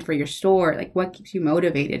what you need for your store. Like, what keeps you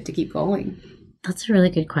motivated to keep going? That's a really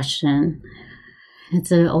good question. It's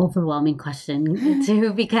an overwhelming question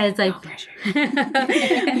too, because I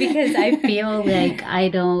feel like I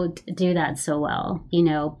don't do that so well, you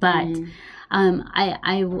know. But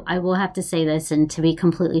I will have to say this, and to be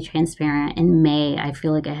completely transparent, in May I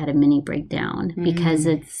feel like I had a mini breakdown because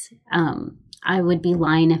it's I would be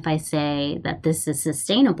lying if I say that this is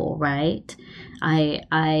sustainable, right? I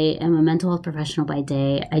am a mental health professional by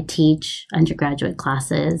day. I teach undergraduate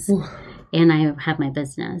classes. Ooh. And I have my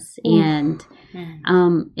business. Ooh. And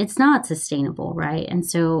it's not sustainable, right? And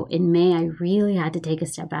so in May, I really had to take a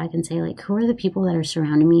step back and say, like, who are the people that are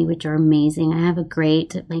surrounding me, which are amazing. I have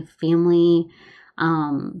my family,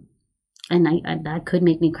 and that could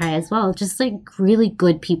make me cry as well. Just like really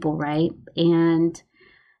good people, right? And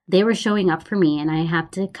they were showing up for me, and I have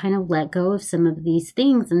to kind of let go of some of these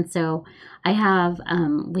things. And so we have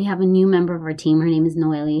a new member of our team. Her name is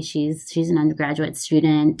Noelle. She's an undergraduate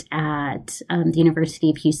student at the University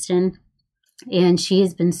of Houston, and she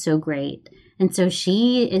has been so great. And so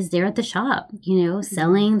she is there at the shop, you know,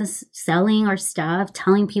 selling our stuff,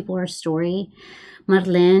 telling people our story.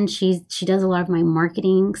 Marlene, she does a lot of my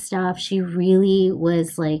marketing stuff. She really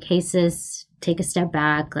was like, hey sis, take a step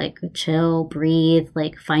back, like chill, breathe,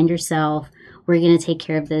 like find yourself. We're going to take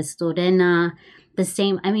care of this. Lorena, the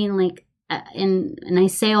same. I mean, like, and I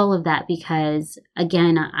say all of that because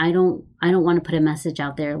again, I don't want to put a message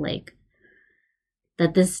out there like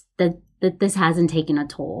that this hasn't taken a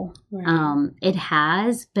toll. Right. It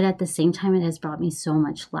has, but at the same time, it has brought me so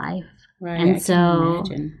much life. Right. And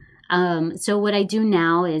so what I do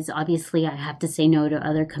now is obviously I have to say no to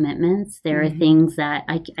other commitments. There are things that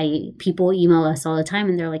people email us all the time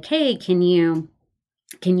and they're like, hey, can you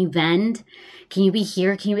vend? Can you be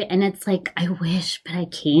here? And it's like, I wish, but I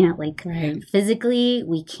can't. Like physically,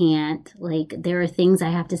 we can't. Like there are things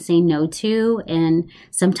I have to say no to. And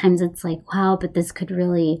sometimes it's like, wow, but this could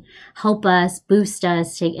really help us, boost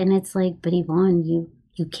us. And it's like, but Yvonne, you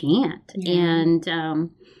can't. Yeah.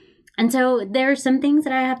 And so there are some things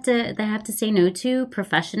that I have to say no to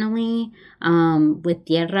professionally. With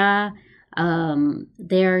Tierra,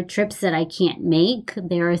 there are trips that I can't make.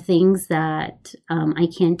 There are things that I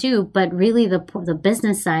can't do. But really, the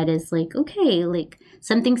business side is like, okay, like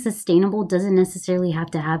something sustainable doesn't necessarily have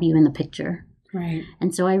to have you in the picture. Right.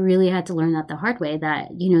 And so I really had to learn that the hard way,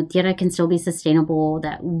 that, you know, Tierra can still be sustainable,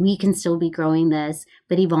 that we can still be growing this,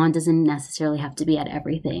 but Yvonne doesn't necessarily have to be at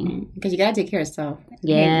everything. Because you got to take care of stuff.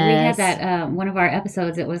 Yeah. We had that, one of our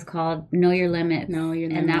episodes, it was called Know Your Limits. Know Your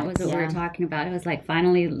Limits. And that was what we were talking about. It was like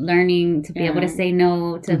finally learning to be able to say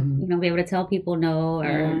no, to, you know, be able to tell people no,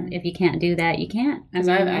 or if you can't do that, you can't. Because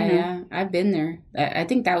I've been there. I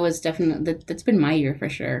think that was definitely, that's been my year for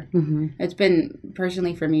sure. Mm-hmm. It's been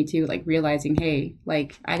personally for me too, like realizing, hey,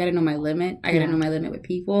 like I got to know my limit. I got to know my limit with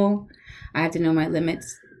people. I have to know my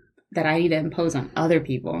limits that I need to impose on other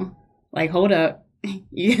people. Like, hold up.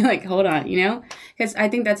 Like, hold on, you know? Because I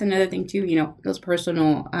think that's another thing too, you know, those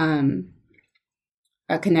personal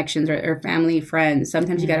connections or family, friends.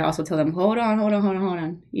 Sometimes you got to also tell them, hold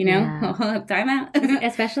on, you know, time out.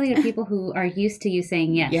 Especially the people who are used to you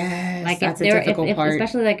saying yes. Yes, like that's a difficult part.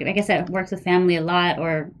 Especially like I said, it works with family a lot,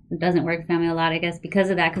 or doesn't work with family a lot, I guess, because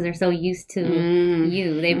of that, because they're so used to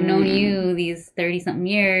you. They've known you these 30-something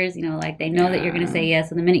years, you know, like they know that you're going to say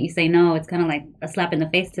yes. And the minute you say no, it's kind of like a slap in the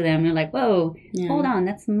face to them. You're like, whoa, hold on,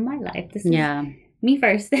 that's my life. This is me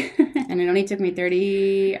first. And it only took me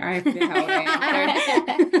 30, I forget how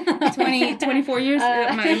long, 24 years.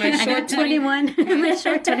 My short 21. My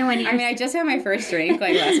short 21 years. I mean, I just had my first drink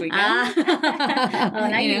like last weekend.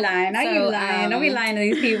 Now you're lying. Now you're lying. Don't be lying to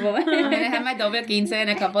these people. I'm going to have my doble quince in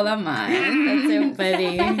a couple of months. That's so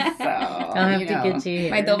funny. So, I'll have to get you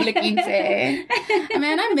here. My doble quince.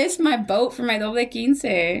 Man, I missed my boat for my doble quince.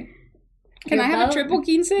 Can I have a triple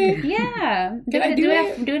quince? Yeah. Can I do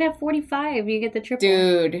it? Do it at 45. You get the triple.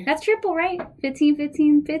 Dude. That's triple, right? 15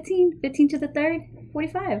 to the third,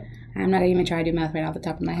 45. I'm not even trying to do math right off the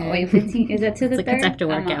top of my head. Oh, wait, 15. Is that to the third? It's after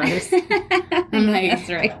work hours. I'm like, that's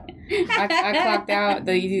right. I clocked out.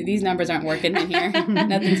 These numbers aren't working in here.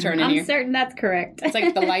 Nothing's turning here. I'm certain that's correct. It's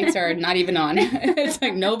like the lights are not even on. It's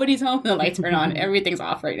like nobody's home. The lights aren't on. Everything's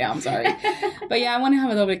off right now. I'm sorry. But yeah, I want to have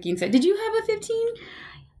a little bit quince. Did you have a 15?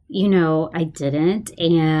 You know, I didn't,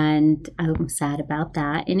 and I'm sad about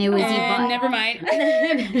that. And it was Yvonne. Never mind.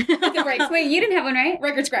 The breaks. Wait, you didn't have one, right?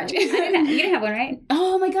 Record scratch. You didn't have one, right?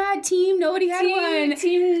 Oh my God, team! Nobody had one.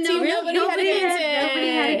 Team, Nobody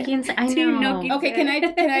had a quince. I Team know. no quince. Okay, can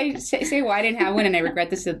I say why I didn't have one, and I regret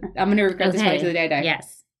this? I'm going to regret this probably to the day I die.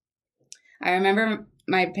 Yes. I remember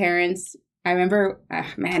my parents. Man,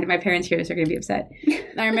 my parents hear this, they're going to be upset.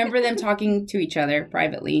 I remember them talking to each other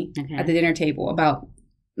privately at the dinner table about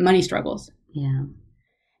money struggles. Yeah.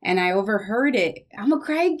 And I overheard it. I'm going to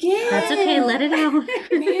cry again. That's okay. Let it out.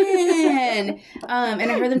 Man.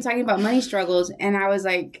 And I heard them talking about money struggles. And I was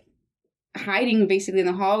like hiding basically in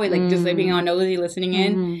the hallway, like just like being all nosy, listening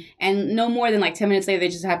in. Mm-hmm. And no more than like 10 minutes later, they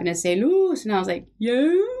just happened to say, Luz. And I was like,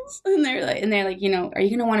 yes. And they're like, you know, are you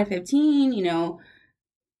going to want a 15? You know?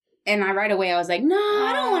 And right away I was like, no,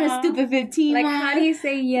 I don't want a stupid 15. Like, Mom. how do you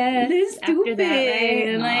say yes? This is stupid. After that, right?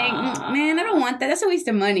 And like, man, I don't want that. That's a waste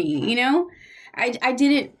of money, you know? I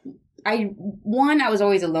didn't. I was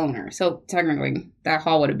always a loner, so technically that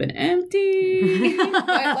hall would have been empty.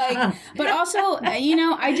 but also, you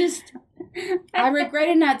know, I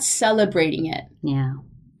regretted not celebrating it. Yeah.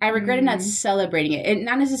 I regretted not celebrating it. And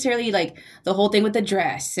not necessarily like the whole thing with the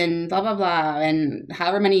dress and blah, blah, blah. And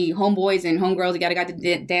however many homeboys and homegirls got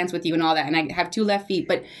to dance with you and all that. And I have 2 left feet.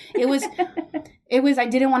 But it was, I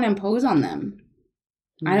didn't want to impose on them.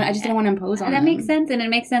 I just didn't want to impose on them. That makes sense. And it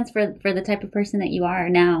makes sense for the type of person that you are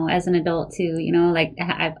now as an adult too. You know, like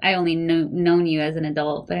I only known you as an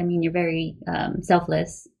adult, but I mean, you're very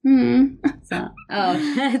selfless. So,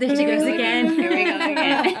 there she goes again. Here we go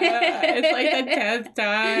again. It's like the 10th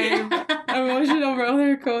time. Emotional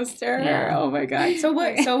roller coaster. Yeah. Oh my God. So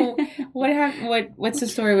what's the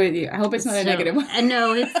story with you? I hope it's not a negative one.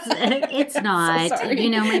 No, it's not. So sorry. You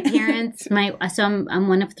know, my parents, I'm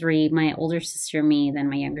one of 3, my older sister, me, then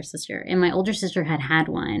my younger sister. And my older sister had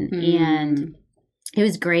one. And it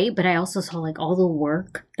was great, but I also saw like all the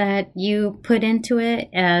work that you put into it,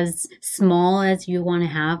 as small as you want to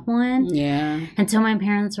have one. Yeah. And so my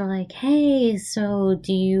parents were like, "Hey, so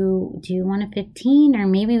do you want a 15, or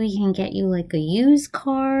maybe we can get you like a used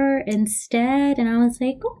car instead?" And I was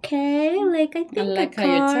like, "Okay, like I think I like how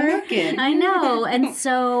you're talking. I know." And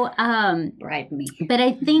so bribe me. But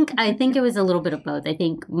I think it was a little bit of both. I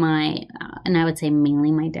think and I would say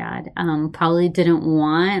mainly my dad probably didn't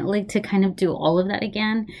want like to kind of do all of that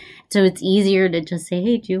again. So it's easier to just say,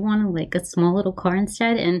 "Hey, do you want like a small little car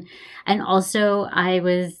instead?" And also I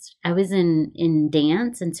was in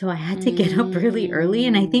dance, and so I had to get up really early,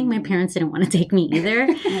 and I think my parents didn't want to take me either.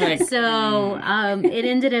 So it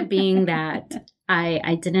ended up being that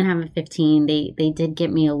I didn't have a 15. They did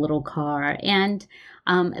get me a little car, and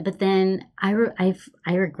but then I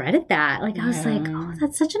regretted that. Like I was like, oh,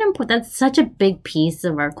 that's such a big piece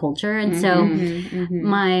of our culture. And so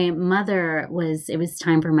my mother it was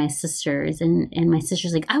time for my sisters, and my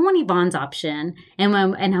sister's like, I want Yvonne's option. And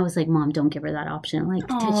I was like, Mom, don't give her that option. Like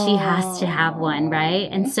she has to have one, right?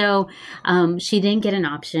 And so she didn't get an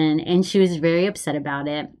option, and she was very upset about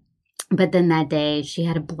it. But then that day she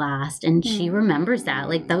had a blast, and she remembers that.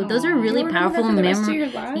 Like those are really powerful memories.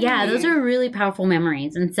 Yeah, those are really powerful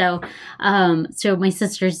memories. And so, so my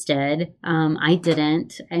sisters did. I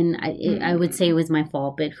didn't, and I would say it was my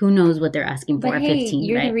fault. But who knows what they're asking for at 15?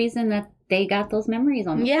 You're right? the reason that they got those memories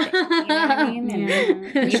on. Yeah, you know what I mean.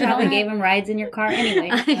 And you probably gave them rides in your car anyway.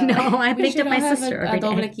 So. I know. I picked up my sister. A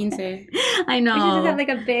doble quince. I know. We should just have like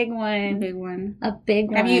a big one. A big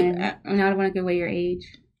one. Have you? I don't want to give away your age.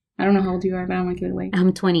 I don't know how old you are, but I don't want to give it away.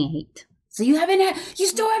 I'm 28. So you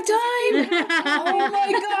still have time. Oh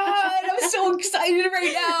my God. I'm so excited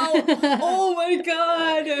right now. Oh my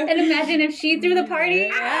God. And imagine if she threw the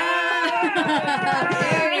party.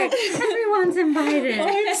 Everyone's invited.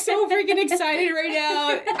 I'm so freaking excited right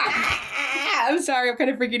now. I'm sorry. I'm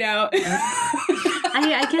kind of freaking out.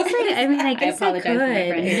 I guess I guess I could.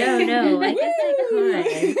 No, I guess I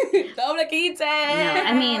could. Doble quince. No,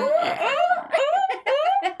 I mean,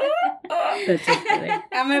 that's so funny.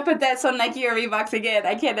 I'm gonna put that on Nike or Reeboks again.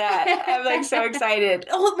 I cannot. I'm like so excited.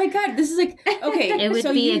 Oh my god, this is like okay. It would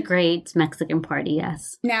be a great Mexican party.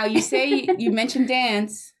 Yes. Now you say you mentioned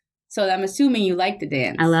dance. So I'm assuming you like to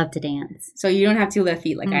dance. I love to dance. So you don't have 2 left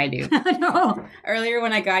feet like I do. No. Earlier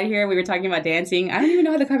when I got here, we were talking about dancing. I don't even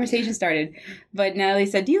know how the conversation started. But Natalie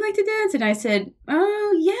said, do you like to dance? And I said,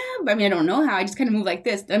 oh, yeah. I mean, I don't know how. I just kind of move like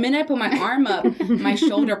this. The minute I put my arm up, my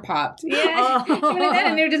shoulder popped. Yeah.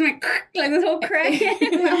 And it just went like this whole crack.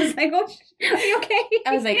 And I was like, oh, are you okay?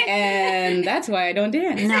 I was like, and that's why I don't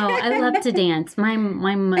dance. No, I love to dance. My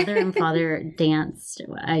mother and father danced.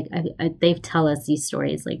 They tell us these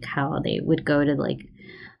stories, like how they would go to like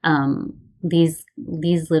these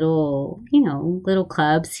little little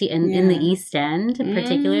clubs in the East End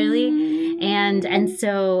particularly, and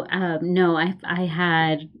so no,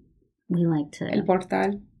 we like to El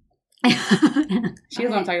Portal. She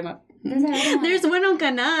knows what I'm talking about. There's one on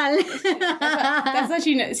Canal. That's what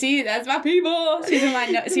she knows. See, that's my people. She's in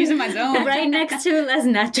my zone. Right next to Las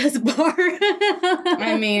Nachos Bar.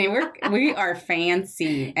 I mean, we are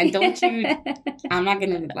fancy, and don't you? I'm not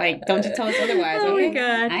gonna don't you tell us otherwise? Oh okay? my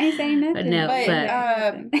god, I ain't saying nothing. No,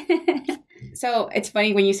 but so it's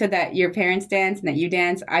funny when you said that your parents dance and that you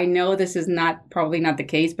dance. I know this is probably not the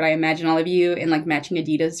case, but I imagine all of you in like matching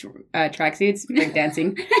Adidas tracksuits, like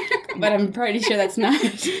dancing. But I'm pretty sure that's not.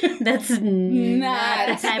 That's not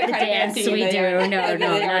the type of dance we do. No, not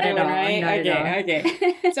at all. Right? Okay.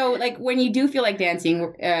 So, like, when you do feel like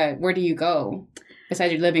dancing, where do you go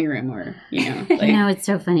besides your living room, or No, it's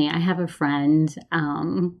so funny. I have a friend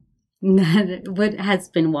that has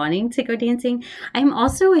been wanting to go dancing. I'm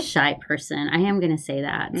also a shy person. I am going to say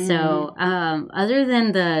that. Mm. So, other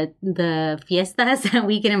than the fiestas that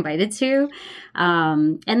we get invited to,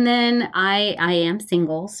 and then I am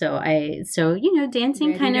single, so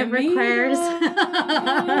dancing kind of requires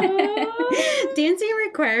dancing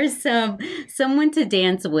requires someone to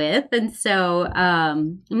dance with, and so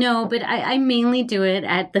no, but I mainly do it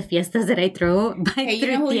at the fiestas that I throw. Hey, you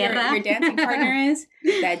know who your dancing partner is?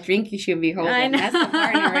 That drink you should be holding. That's the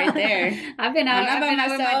partner right there. I've been out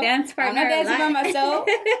with my dance partner. I'm not dancing by myself.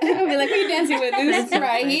 I'll be like, who are you dancing with? This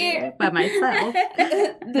right here. By myself.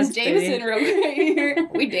 This Jameson real quick here.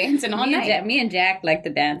 We dancing all night. Me and Jack like to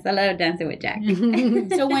dance. I love dancing with Jack.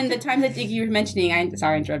 So when the time that you were mentioning,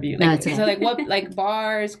 sorry to interrupt you. No, it's okay. So like what, like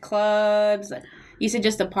bars, clubs, you said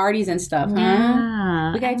just the parties and stuff, huh?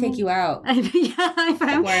 Yeah. We gotta take you out. I think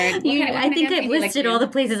I've listed all the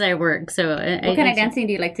places I work. So what kind of dancing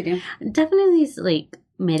do you like to do? Definitely like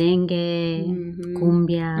merengue,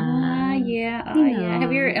 cumbia. Yeah.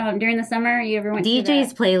 Have you ever, during the summer, you ever went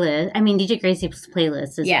DJ's to playlist? I mean, DJ Gracie's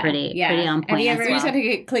playlist is pretty on point. Have you ever just had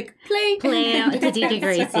to click play to DJ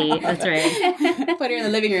Gracie? That's right. Put her in the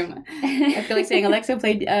living room. I feel like saying, Alexa,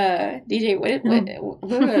 play DJ. What?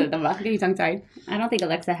 I'm getting tongue tied. I don't think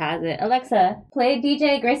Alexa has it. Alexa, play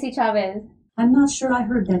DJ Gracie Chavez. I'm not sure I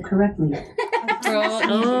heard that correctly.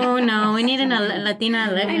 Oh no, we need a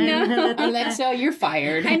Latina. I know. Alexa, you're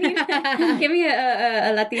fired. Give me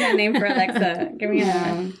a Latina name for Alexa. Give me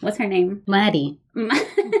what's her name? Mari.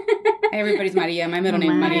 Everybody's Maria. My middle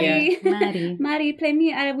name is Maria. Mari, play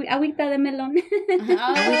me Agüita de Melón.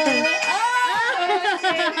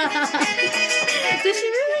 Does she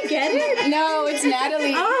really get it? No, it's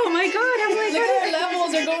Natalie. Oh my god! I'm like, look at her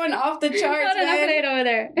levels are going off the charts, man. Play it over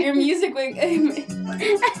there. Your music went.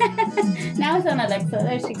 Now it's on Alexa.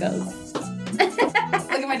 There she goes.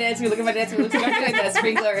 Look at my dance move. I'm doing that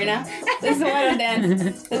sprinkler right now. This is why I don't dance.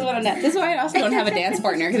 This is why I also don't have a dance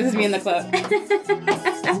partner, because this is me in the club.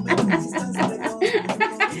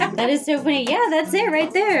 That is so funny. Yeah, that's it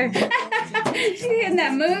right there. She's in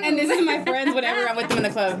that mood. And this is my friends whenever I'm with them in the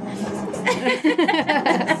club.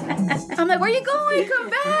 I'm like, where are you going? Come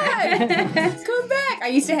back. Come back. I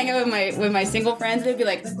used to hang out with my single friends. They'd be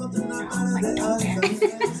like,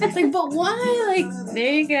 it's like, but why? Like,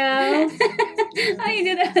 there you go. Oh, you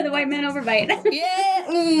did the white man overbite. Yeah.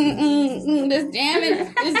 Just jamming.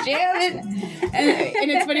 And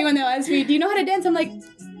it's funny when they'll ask me, do you know how to dance? I'm like,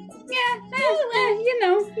 yeah, you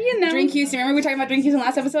know. Drink Houston. Remember we were talking about Drink Houston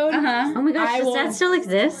last episode? Uh-huh. Oh my gosh, does that still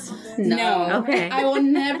exist? No. Okay. I will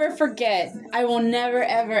never forget. I will never,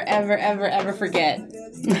 ever, ever, ever, ever forget.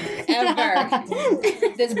 Ever.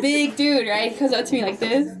 This big dude, right, comes up to me like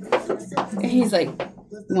this. And he's like,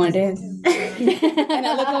 you want to dance? And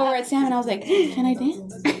I look over at Sam and I was like, can I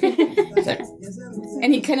dance?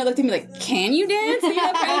 And he kind of looked at me like, can you dance? You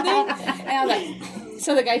know, kind of thing. And I was like,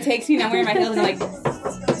 so the guy takes me and I'm wearing my heels and I'm like,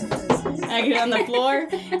 I get on the floor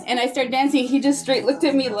and I start dancing. He just straight looked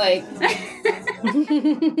at me like,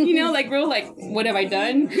 you know, like real, like, what have I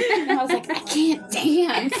done? And I was like, I can't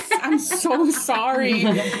dance. I'm so sorry.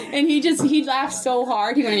 And he laughed so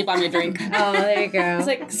hard. He went and he bought me a drink. Oh, there you go. He's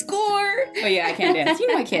like, score. But yeah, I can't dance. You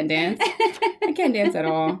know I can't dance. I can't dance at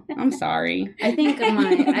all. I'm sorry. I think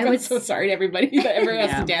I'm so sorry to everybody that ever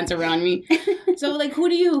has to dance around me. So like, who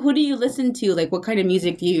do you listen to? Like, what kind of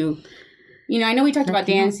music do you? You know, I know we talked about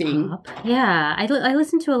dancing. Pop. Yeah, I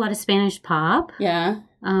listen to a lot of Spanish pop. Yeah.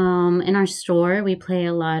 In our store, we play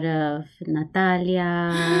a lot of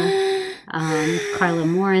Natalia, Carla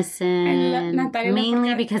Morrison. I love Natalia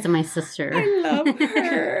mainly because of my sister. I love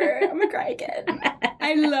her. I'm gonna cry again.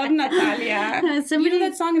 I love Natalia. You know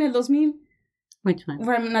that song in El 2000? Which one?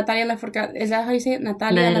 From Natalia Lafourcade. Is that how you say it?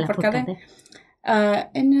 Natalia Lafourcade.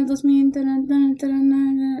 In El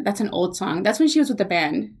 2000. That's an old song. That's when she was with the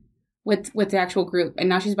band. With the actual group, and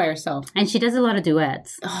now she's by herself. And she does a lot of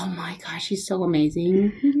duets. Oh my gosh, she's so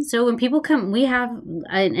amazing. So when people come, we have,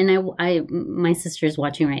 my sister's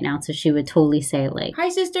watching right now, so she would totally say like, "Hi,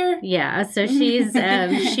 sister." Yeah, so she's,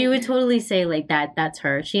 she would totally say like that's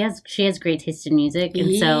her. She has great taste in music,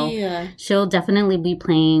 and so she'll definitely be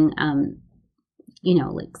playing, you know,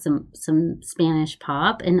 like some Spanish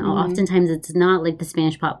pop, and oftentimes it's not like the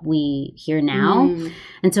Spanish pop we hear now.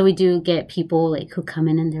 And so we do get people like who come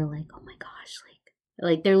in and they're like, oh my gosh,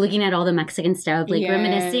 like they're looking at all the Mexican stuff, like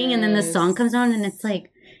reminiscing, and then the song comes on and it's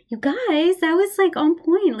like, you guys, that was like on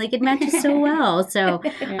point, like it matches so well. So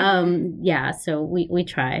so we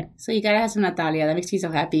try. So you gotta have some Natalia. That makes me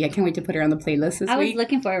so happy. I can't wait to put her on the playlist this week. I was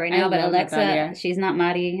looking for it right now, but Alexa, Natalia. She's not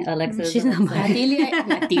Mari. Alexa, she's not Mari.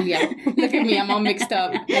 Natalia. Look at me, I'm all mixed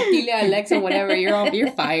up. Natalia, Alexa, whatever.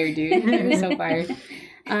 You're fired, dude. You're so fired.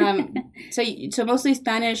 So mostly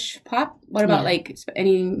Spanish pop. What about like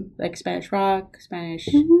any like Spanish rock, Spanish?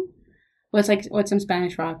 What's some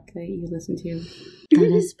Spanish rock that you listen to?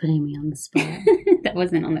 That is putting me on the spot. That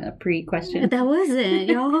wasn't on the pre-question. That wasn't,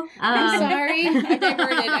 y'all. I'm sorry. I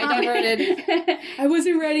diverted. I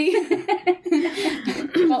wasn't ready.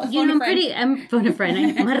 I'm phone a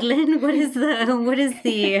friend. Marlene, what is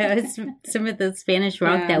the some of the Spanish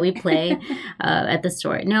rock that we play at the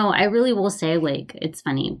store? No, I really will say, like, it's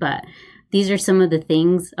funny, but these are some of the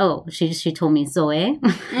things. Oh, she told me Zoe.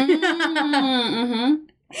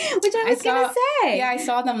 Which I was going to say. Yeah, I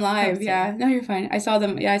saw them live. Yeah. No, you're fine. I saw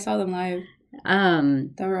them live.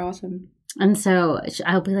 They were awesome. And so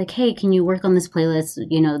I'll be like, hey, can you work on this playlist?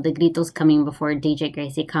 You know, the Grito's coming before DJ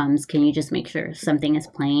Gracie comes. Can you just make sure something is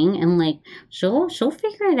playing? And like, she'll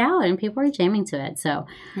figure it out, and people are jamming to it. So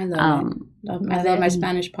I love it. I love my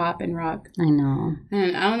Spanish pop and rock. I know.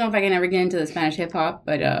 And I don't know if I can ever get into the Spanish hip hop,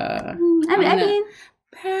 but I mean,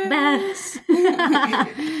 pass.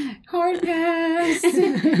 Hard pass.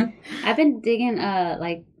 I've been digging,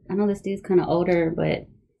 like, I know this dude's kind of older, but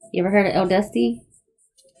you ever heard of El Dusty?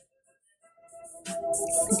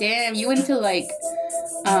 Damn, you went to like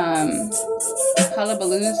Hullabaloos.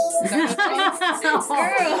 Girl.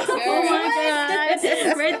 Oh my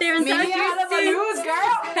god. Right there in South Houston.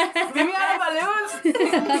 Meet me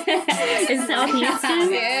Hullabaloos. In South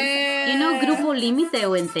Houston? Yeah. You know, Grupo Límite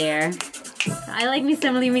went there. I like me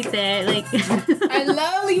some Límite. Like I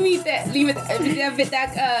love Límite.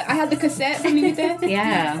 I had the cassette from Límite.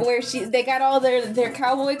 Yeah. Where they got all their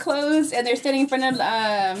cowboy clothes and they're standing in front of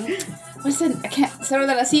what's it? I can't. Cerro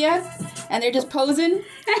de la Silla, and they're just posing.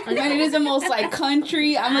 And it is the most like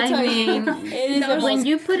country. I'm gonna tell you, it is the when most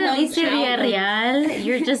you put Alicia country. Villarreal,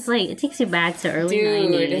 you're just like, it takes you back to early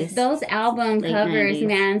Dude, 90s. Those album Late covers, 90s.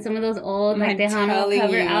 man, some of those old like I'm Tejano telling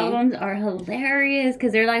cover you. albums are hilarious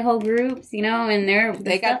because they're like whole groups, you know, and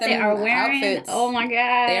They got them they are wearing. outfits. Oh my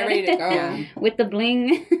god, They're ready to go. with the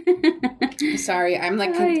bling. Sorry, I'm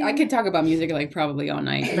like I could talk about music like probably all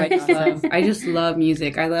night. I just love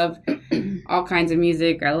music. I love all kinds of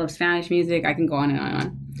music. I love Spanish music. I can go on and on and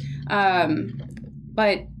on.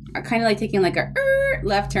 But I kind of like taking like a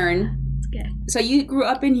left turn. Okay. So you grew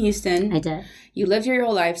up in Houston. I did. You lived here your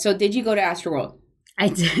whole life. So did you go to Astroworld? I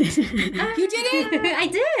did. You did it? I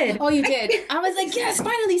did. Oh, you did. I was like, yes,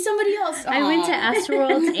 finally somebody else. I went to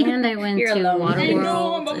Astroworld and I went You're to alone. Waterworld. I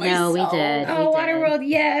know, I'm by No, we myself. did. Oh, we Waterworld,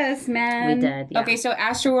 yes, man. did. We did. Yeah. Okay, so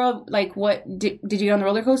Astroworld, like what, did you get on the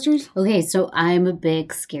roller coasters? Okay, so I'm a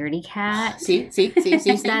big scaredy cat. See? That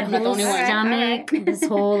I'm not the whole only one. stomach, this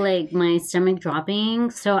whole like my stomach dropping.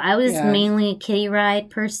 So I was mainly a kiddie ride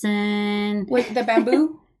person. With the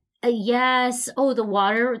bamboo? Yes. Oh, the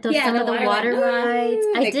water. Some of the water rides.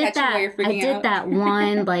 I They did catch you while that. you're I freaking did out. that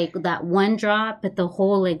one, like that one drop, but the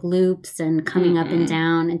whole like loops and coming up and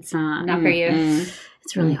down. It's not. Not for you.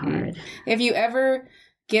 It's really hard. If you ever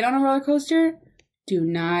get on a roller coaster, do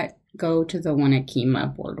not go to the one at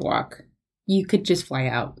Kima Boardwalk. You could just fly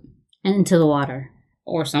out. And into the water.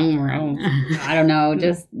 Or somewhere else. I don't know.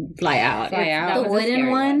 Just fly out. Fly out. The wooden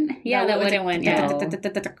one? Yeah, the wooden one. Yeah.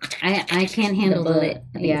 I can't handle the bullet.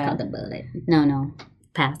 I think yeah. it's called the bullet. No.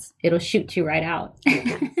 Pass. It'll shoot you right out.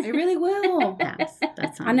 It really will. Pass.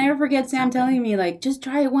 That's I'll never forget Sam telling me, like, just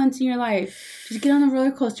try it once in your life. Just get on the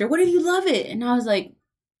roller coaster. What if you love it? And I was like,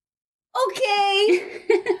 okay,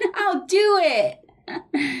 I'll do it.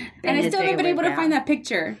 And I still haven't been able to find that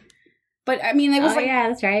picture. But, I mean, it was yeah,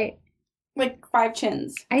 that's right. Like 5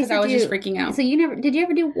 chins. Because I was just freaking out. So did you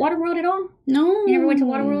ever do Waterworld at all? No. You never went to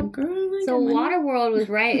Waterworld? Girl, so Waterworld was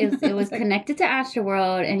it was connected to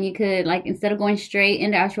Astroworld, and you could, like, instead of going straight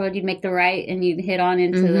into Astroworld, you'd make the right and you'd hit on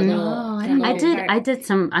into the little... Oh,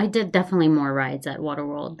 I did definitely more rides at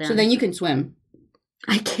Waterworld then. So then you can swim.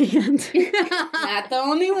 I can't. Not the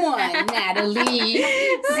only one, Natalie.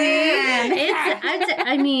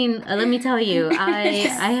 I mean, let me tell you,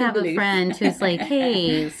 I have a friend who's like,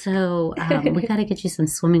 hey, so we got to get you some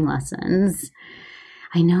swimming lessons.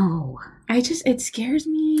 I know. It scares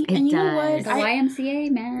me. It and you does. know what? The YMCA,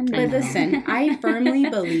 man. But listen, I firmly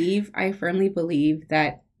believe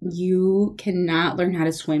that you cannot learn how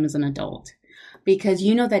to swim as an adult. Because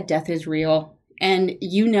you know that death is real. And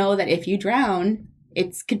you know that if you drown,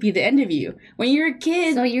 it could be the end of you. When you're a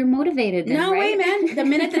kid... So you're motivated then, no right? way, man. The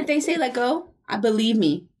minute that they say let go, believe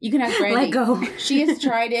me. You can ask Brandy. Let go. She has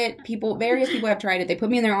tried it. Various people have tried it. They put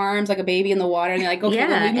me in their arms like a baby in the water, and they're like, okay, yeah,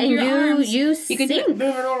 well, leave me in your arms. You can do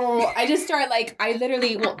it. I just start like, I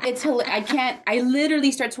literally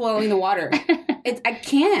start swallowing the water. I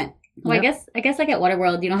can't. Well, yep. I guess like at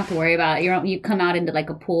Waterworld, you don't have to worry about it. You come out into like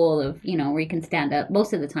a pool of, where you can stand up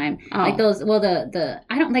most of the time. Oh. Like those,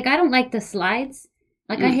 I don't like the slides.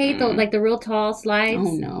 Like, I hate the real tall slides.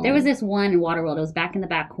 Oh, no. There was this one in Waterworld. It was back in the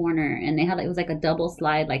back corner, and they had it was like a double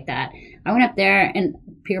slide like that. I went up there, and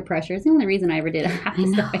peer pressure is the only reason I ever did half the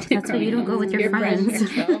stuff I did. That's why you don't go with your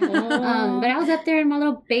friends. But I was up there in my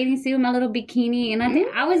little bathing suit, my little bikini, and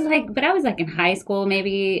I was like in high school,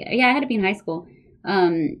 maybe. Yeah, I had to be in high school.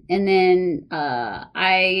 And then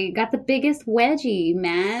I got the biggest wedgie,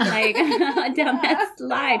 man, like down that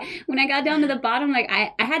slide. When I got down to the bottom, like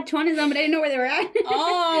I had chones on, but I didn't know where they were at.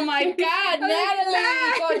 Oh my God, Natalie,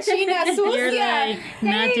 cochina sucia. You're like,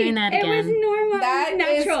 not doing that again. It was normal. That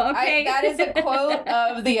natural. Is, okay, that is a quote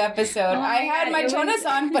of the episode. I had my chones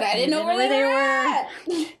on, but I didn't know where they were at.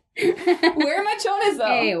 Where are my chones though?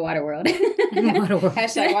 Hey, Waterworld.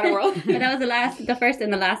 Hashtag Waterworld. But that was the first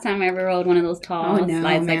and the last time I ever rode one of those tall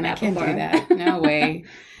slides like that I can't before. do that. No way.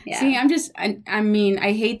 Yeah. See, I mean,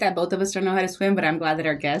 I hate that both of us don't know how to swim, but I'm glad that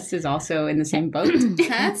our guest is also in the same boat.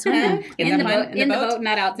 Swim. In the boat,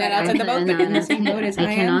 not outside. Not outside the boat, but in the same boat as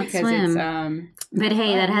I am. Because swim. But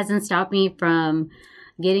hey, that hasn't stopped me from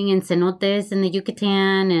getting in cenotes in the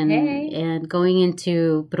Yucatan and going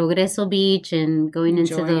into Progreso Beach and going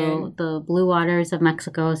into the blue waters of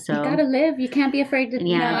Mexico. So you gotta live. You can't be afraid to.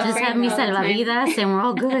 Just have me salvavidas and we're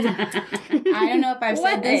all good. I don't know if I've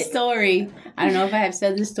said this story. I don't know if I have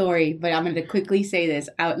said this story, but I'm going to quickly say this.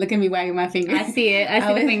 Look at me wagging my finger. I see it. I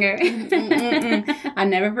see the finger. I'll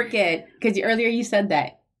never forget. Because earlier you said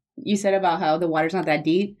that. You said about how the water's not that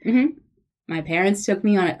deep. Mm-hmm. My parents took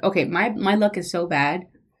me on it. Okay, my luck is so bad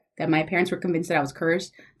that my parents were convinced that I was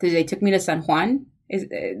cursed. So they took me to San Juan. Is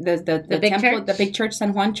the big temple, church? the big church,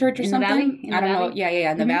 San Juan Church or something? I don't know.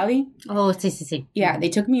 Yeah, in the valley. Oh, sí. Yeah, they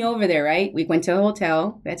took me over there, right? We went to the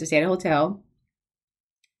hotel. We had to stay at a hotel.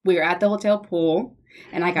 We were at the hotel pool,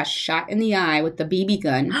 and I got shot in the eye with the BB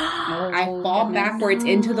gun. I fall backwards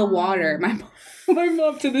into the water. My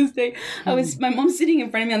mom to this day, my mom's sitting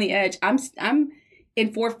in front of me on the edge. I'm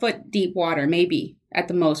in 4 foot deep water, maybe at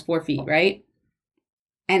the most 4 feet, right?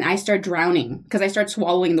 And I start drowning because I start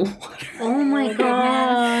swallowing the water. Oh my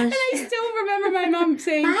gosh. And I still remember my mom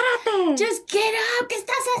saying, Párate. Just get up, ¿qué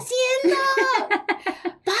estás haciendo?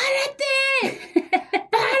 Párate.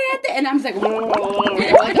 And I'm just like,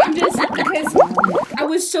 because I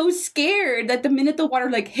was so scared that the minute the water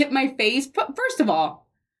hit my face, first of all,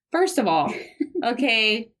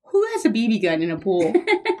 okay, who has a BB gun in a pool?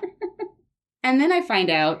 And then I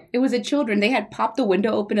find out it was children. They had popped the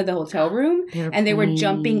window open of the hotel room and they were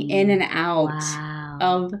jumping in and out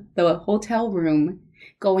of the hotel room,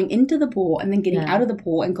 going into the pool and then getting out of the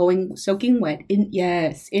pool and going soaking wet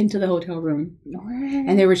into the hotel room.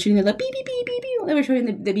 And they were shooting the beep, beep, beep, beep, beep. They were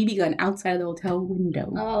shooting the BB gun outside of the hotel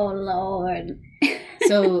window. Oh, Lord.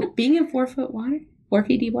 So being in 4 foot water, 4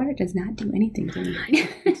 feet water does not do anything to me.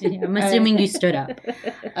 Yeah, I'm assuming you stood up.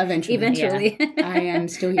 Eventually. Yeah. I am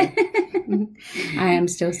still here. I am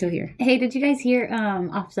still here. Hey, did you guys hear,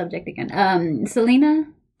 off subject again, Selena,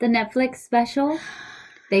 the Netflix special?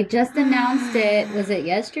 They just announced it. Was it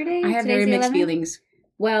yesterday? I have very mixed feelings.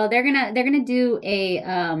 Well, they're gonna do a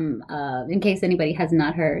in case anybody has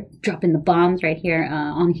not heard, dropping the bombs right here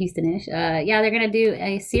on Houstonish. Yeah, they're gonna do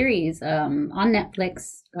a series on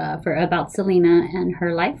Netflix for about Selena and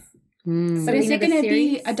her life. But is it going to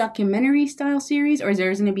be a documentary style series, or is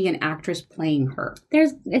there going to be an actress playing her?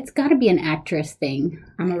 It's got to be an actress thing.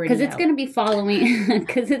 I'm already because it's going to be following.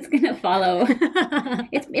 Because it's going to follow.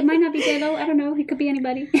 It might not be J-Lo. I don't know. It could be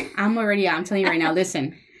anybody. I'm telling you right now.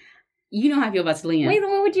 Listen. You know how I feel about Selena. Wait,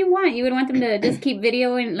 what would you want? You would want them to just keep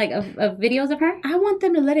videoing, like, of videos of her? I want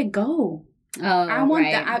them to let it go. Oh, I want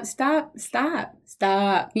that. Stop.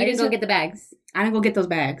 You didn't go get the bags. I didn't go get those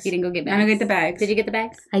bags. You didn't go get bags. I didn't get the bags. Did you get the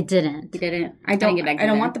bags? I didn't. You didn't? I don't get bags. I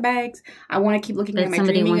don't want the bags. I want to keep looking at my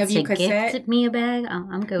Dreaming of You cassette. Somebody wants to gift me a bag?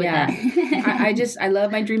 I'm good with that. I love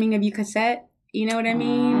my Dreaming of You cassette. You know what I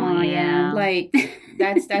mean? Oh, yeah. Like,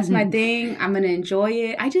 that's my thing. I'm going to enjoy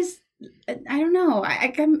it. I don't know.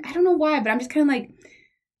 I don't know why, but I'm just kind of like,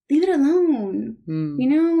 leave it alone. You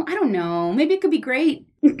know? I don't know. Maybe it could be great.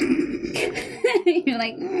 You're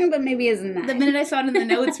like, but maybe isn't that. The minute I saw it in the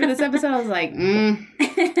notes for this episode, I was like,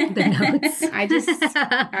 The notes. I just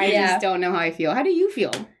don't know how I feel. How do you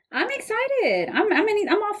feel? I'm excited.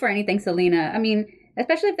 I'm all for anything Selena. I mean,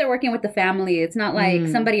 especially if they're working with the family. It's not like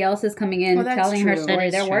somebody else is coming in telling her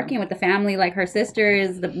story. They're working with the family. Like, her sister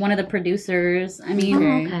is one of the producers. I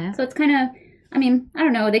mean, so it's kind of, I mean, I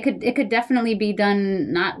don't know. It could definitely be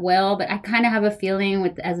done not well, but I kind of have a feeling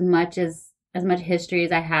with as much history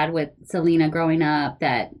as I had with Selena growing up,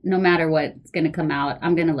 that no matter what's going to come out,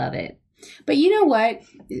 I'm going to love it. But you know what?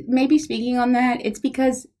 Maybe speaking on that, it's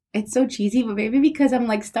because it's so cheesy, but maybe because I'm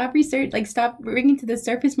like, stop bringing to the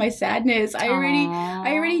surface my sadness. I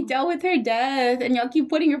already dealt with her death, and y'all keep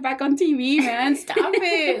putting her back on TV, man. Stop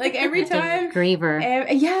it. Like, every time. Grieve her.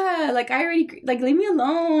 Like, I already, like, leave me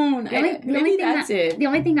alone. The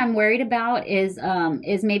only thing I'm worried about is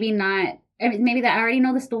maybe not. Maybe that I already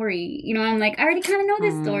know the story. You know, I'm like, I already kind of know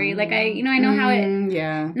this story. Like, I know how it.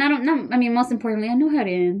 Yeah. And I don't know. I mean, most importantly, I know how it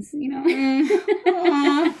ends. You know.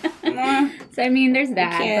 So I mean, there's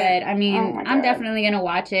that. But I mean, I'm definitely gonna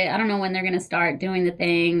watch it. I don't know when they're gonna start doing the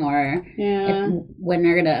thing, or when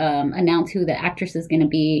they're gonna announce who the actress is gonna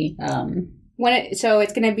be. So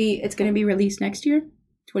it's gonna be released next year.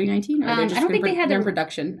 2019? I don't think they're in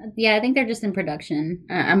production. Yeah, I think they're just in production.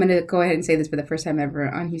 I'm going to go ahead and say this for the first time ever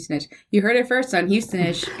on Houstonish. You heard it first on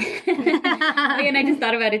Houstonish. And I just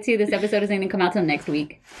thought about it too. This episode isn't going to come out till next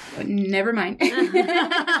week. Never mind.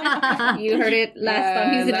 You heard it last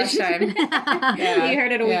time. You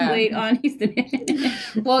heard it a week late on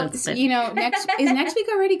Houstonish. Well, you know, is next week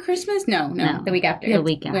already Christmas? No. The week after. The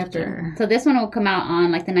week after. So this one will come out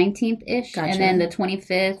on like the 19th-ish. Gotcha. And then the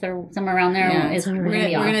 25th or somewhere around there is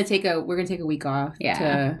we're gonna take a week off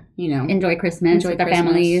to, you know, enjoy Christmas with our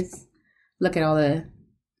families. Look at all the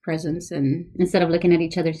presents, and instead of looking at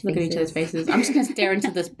each other's faces, I'm just gonna stare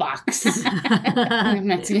into this box. I'm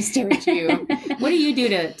not gonna stare at you. What do you do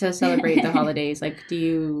to celebrate the holidays? Like, are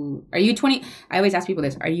you 20? I always ask people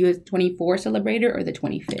this: are you a 24 celebrator or the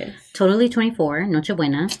 25th? Totally 24.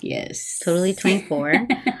 Nochebuena. Yes. Totally 24.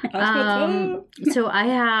 So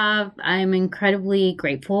I'm incredibly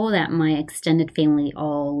grateful that my extended family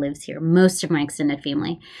all lives here. Most of my extended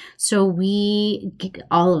family. So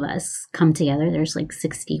all of us come together. There's like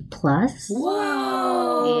 60 plus.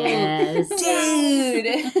 Whoa! Yes.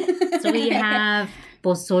 Dude! So we have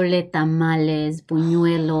pozole, tamales,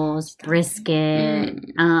 buñuelos,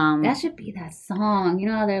 brisket. That should be that song. You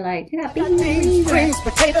know how they're like, greens,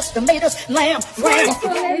 potatoes, tomatoes, lamb,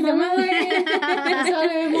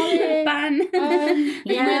 pan,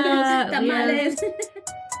 tamales.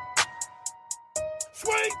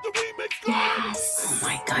 Yes. Oh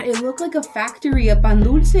my God! It looked like a factory of pan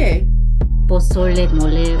dulce. Pozole,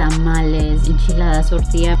 mole, tamales, enchiladas,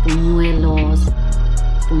 tortilla, buñuelos.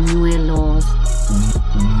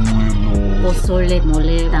 Pozole,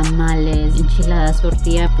 mole, tamales, enchiladas,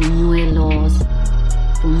 tortilla, buñuelos.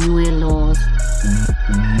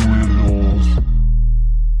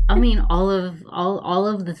 I mean, all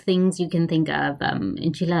of the things you can think of,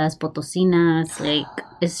 enchiladas potosinas, like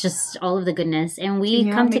it's just all of the goodness, and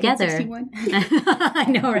we come together. I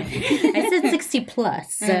know, right? I said 60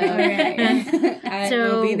 plus, so I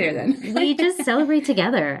will be there then. We just celebrate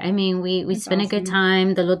together. I mean, we spend a good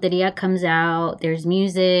time. The loteria comes out. There's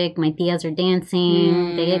music. My tias are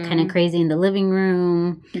dancing. They get kind of crazy in the living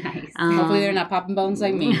room. Nice. Hopefully, they're not popping bones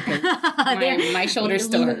like me. My shoulders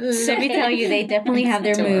still hurt. Let me tell you, they definitely have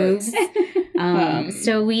their moves.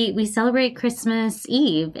 So we celebrate Christmas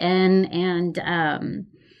Eve, and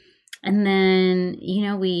then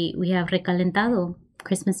we have recalentado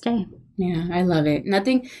Christmas Day. Yeah, I love it.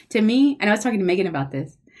 Nothing to me, and I was talking to Megan about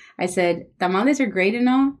this. I said tamales are great and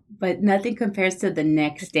all, but nothing compares to the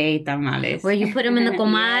next day tamales, where you put them in the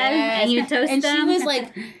comal and you toast and them. And she was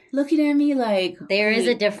like looking at me like, there is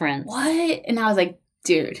a difference. What? And I was like,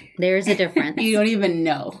 dude, there's a difference. You don't even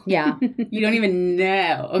know. Yeah. You don't even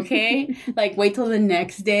know, okay? Like, wait till the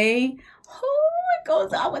next day. Oh, it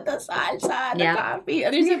goes on with the salsa, the coffee.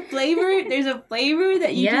 There's a flavor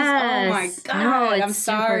that you just, oh my God, no, I'm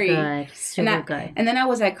sorry. Super good. And then I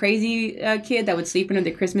was that crazy kid that would sleep under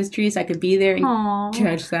the Christmas tree so I could be there and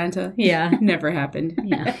judge Santa. Yeah. Never happened.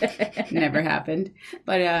 Yeah. Never happened.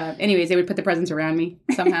 But anyways, they would put the presents around me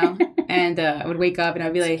somehow. And I would wake up and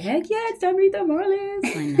I'd be like, heck yeah, it's time to eat tamales.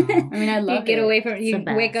 I know. I mean, I love it. You get away from, you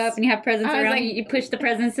wake up and you have presents around you. You push the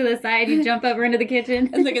presents to the side. You jump over into the kitchen.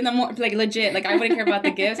 It's like in the morning, like legit. Like I wouldn't care about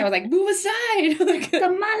the gifts. I was like, move aside. Like,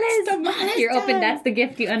 tamales. You're open. That's the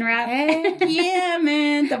gift you unwrap. Heck yeah,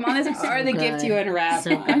 man. Tamales are the gift you unwrap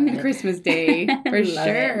on Christmas Day. For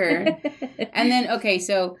sure. And then, okay,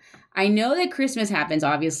 so I know that Christmas happens,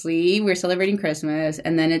 obviously. We're celebrating Christmas.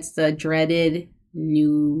 And then it's the dreaded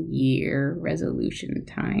New Year resolution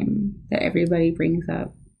time that everybody brings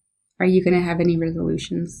up. Are you going to have any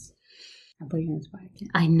resolutions? I'm putting you on the spot again.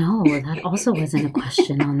 I know. That also wasn't a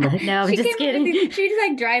question on the... No, I'm just kidding. She was just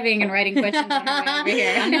like driving and writing questions on her way over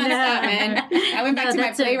here. I'm not stop, man. I went back to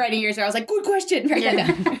my playwriting years where I was like, good question. Write that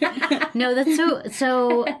down. No, that's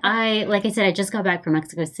so like I said, I just got back from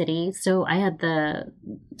Mexico City. So I had the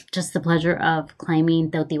pleasure of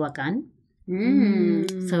climbing Teotihuacan.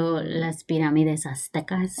 So Las Pirámides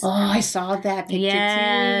Aztecas. Oh, I saw that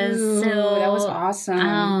picture too. So that was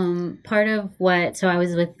awesome. Part of what, so I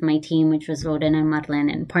was with my team, which was Roden and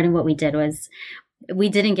Marlene, and part of what we did was, we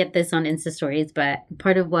didn't get this on Insta stories, but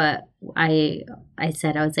part of what I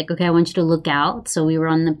said, I was like, okay, I want you to look out. So we were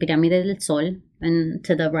on the Pirámide del Sol, and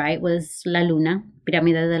to the right was La Luna,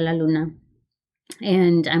 Pirámide de la Luna.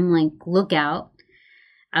 And I'm like, look out.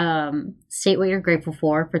 State what you're grateful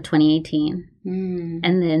for 2018,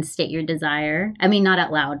 and then state your desire. I mean, not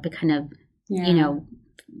out loud, but kind of, in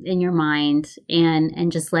your mind, and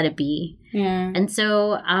just let it be. Yeah. And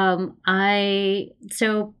so,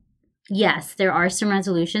 yes, there are some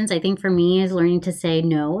resolutions. I think for me is learning to say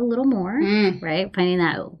no a little more, right? Finding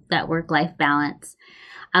that work-life balance.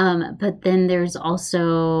 But then there's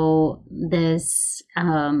also this,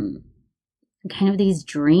 kind of these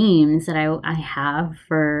dreams that I have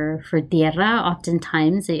for tierra.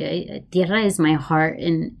 Oftentimes, tierra is my heart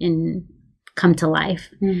in come to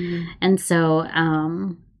life, and so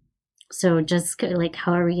just like,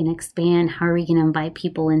 how are we going to expand? How are we going to invite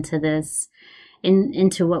people into this,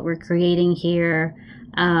 into what we're creating here?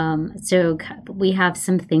 So we have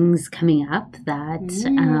some things coming up that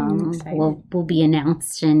will be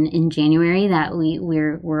announced in January that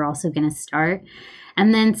we're also going to start.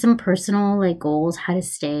 And then some personal goals, how to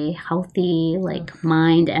stay healthy,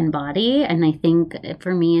 mind and body. And I think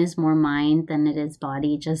for me is more mind than it is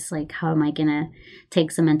body. Just how am I going to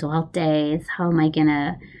take some mental health days? How am I going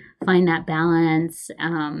to find that balance?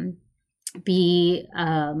 Be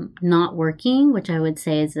not working, which I would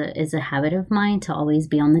say is a habit of mine, to always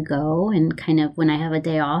be on the go, and kind of when I have a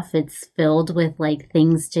day off, it's filled with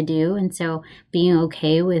things to do. And so being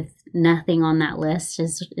okay with nothing on that list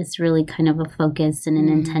is really kind of a focus and an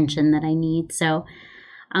intention that I need. So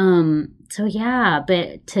yeah,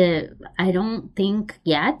 but I don't think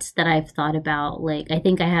yet that I've thought about, I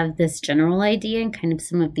think I have this general idea and kind of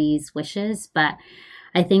some of these wishes, but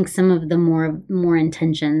I think some of the more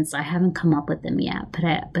intentions, I haven't come up with them yet,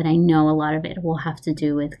 but I know a lot of it will have to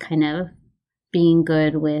do with kind of being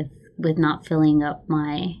good with not filling up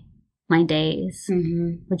my days,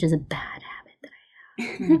 which is a bad habit that I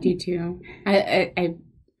have. I do too.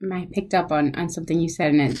 I picked up on something you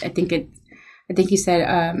said, and I think you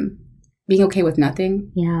said being okay with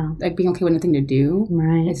nothing. Yeah, being okay with nothing to do.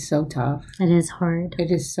 Right, it's so tough. It is hard.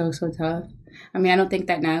 It is so tough. I mean, I don't think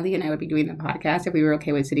that Natalie and I would be doing the podcast if we were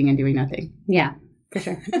okay with sitting and doing nothing. Yeah. For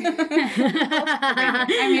sure.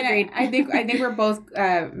 I think we're both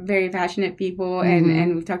very passionate people,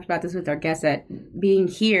 and we've talked about this with our guests, that being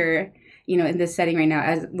here, you know, in this setting right now,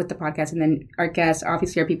 as with the podcast, and then our guests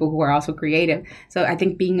obviously are people who are also creative. So I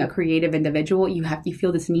think being a creative individual, you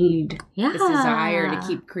feel this need, this desire to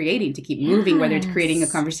keep creating, to keep moving, whether it's creating a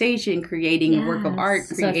conversation, creating a work of art,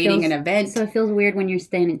 creating an event. So it feels weird when you're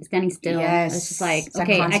standing still. Yes. It's just like,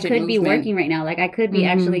 okay, I could be working right now. Like I could be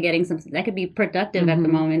actually getting something. I could be productive at the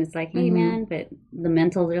moment. It's like, hey man, but the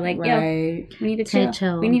mentals are like, yo, we need to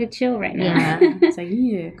chill. We need to chill right now. Yeah. It's like,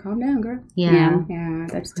 calm down, girl. Yeah,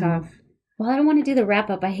 that's tough. Well, I don't want to do the wrap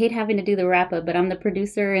up. I hate having to do the wrap up, but I'm the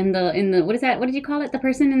producer in the what is that? What did you call it? The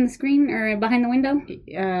person in the screen or behind the window?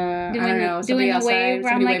 I don't know. Doing the wave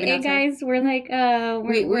where I'm like, hey guys, we're like,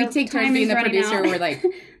 we take turns being the producer. We're like,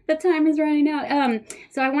 the time is running out.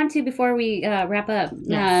 So I want to, before we wrap up,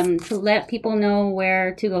 to let people know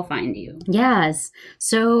where to go find you. Yes.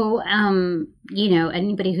 So, you know,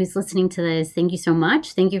 anybody who's listening to this, thank you so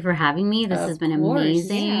much. Thank you for having me. This has been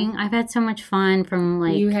amazing. Yeah. I've had so much fun from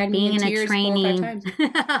like being in a training,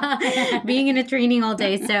 being in a training all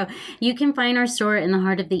day. So you can find our store in the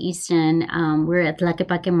heart of the Easton. We're at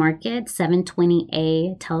Tlaquepaque Market,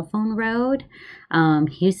 720A Telephone Road.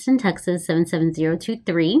 Houston, Texas,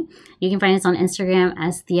 77023. You can find us on Instagram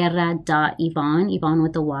as tierra.yvonne, Yvonne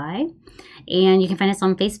with a Y. And you can find us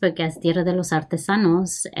on Facebook as Tierra de los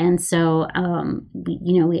Artesanos. And so,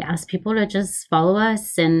 we ask people to just follow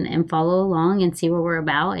us and follow along and see what we're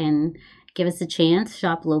about and give us a chance,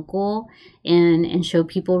 shop local, and show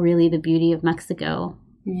people really the beauty of Mexico.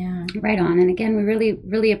 Yeah, right on. And again, we really,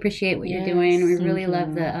 really appreciate what you're doing. We really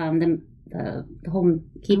love the whole,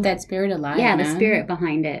 keep that spirit alive. Yeah, the spirit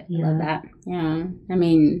behind it. Yeah. Love that. Yeah, I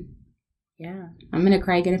mean, I'm gonna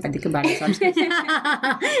cry again if I think about it. So I'm just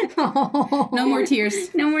no more tears.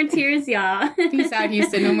 No more tears, y'all. Peace out,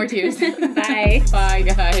 Houston. No more tears. Bye. Bye,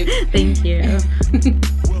 guys. Thank you.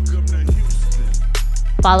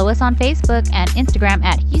 Follow us on Facebook and Instagram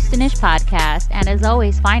at Houstonish Podcast, and as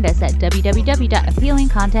always, find us at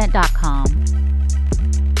www.appealingcontent.com.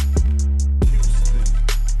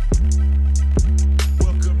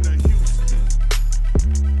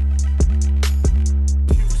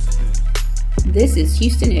 This is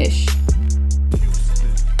Houston-ish.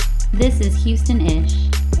 This is Houston-ish.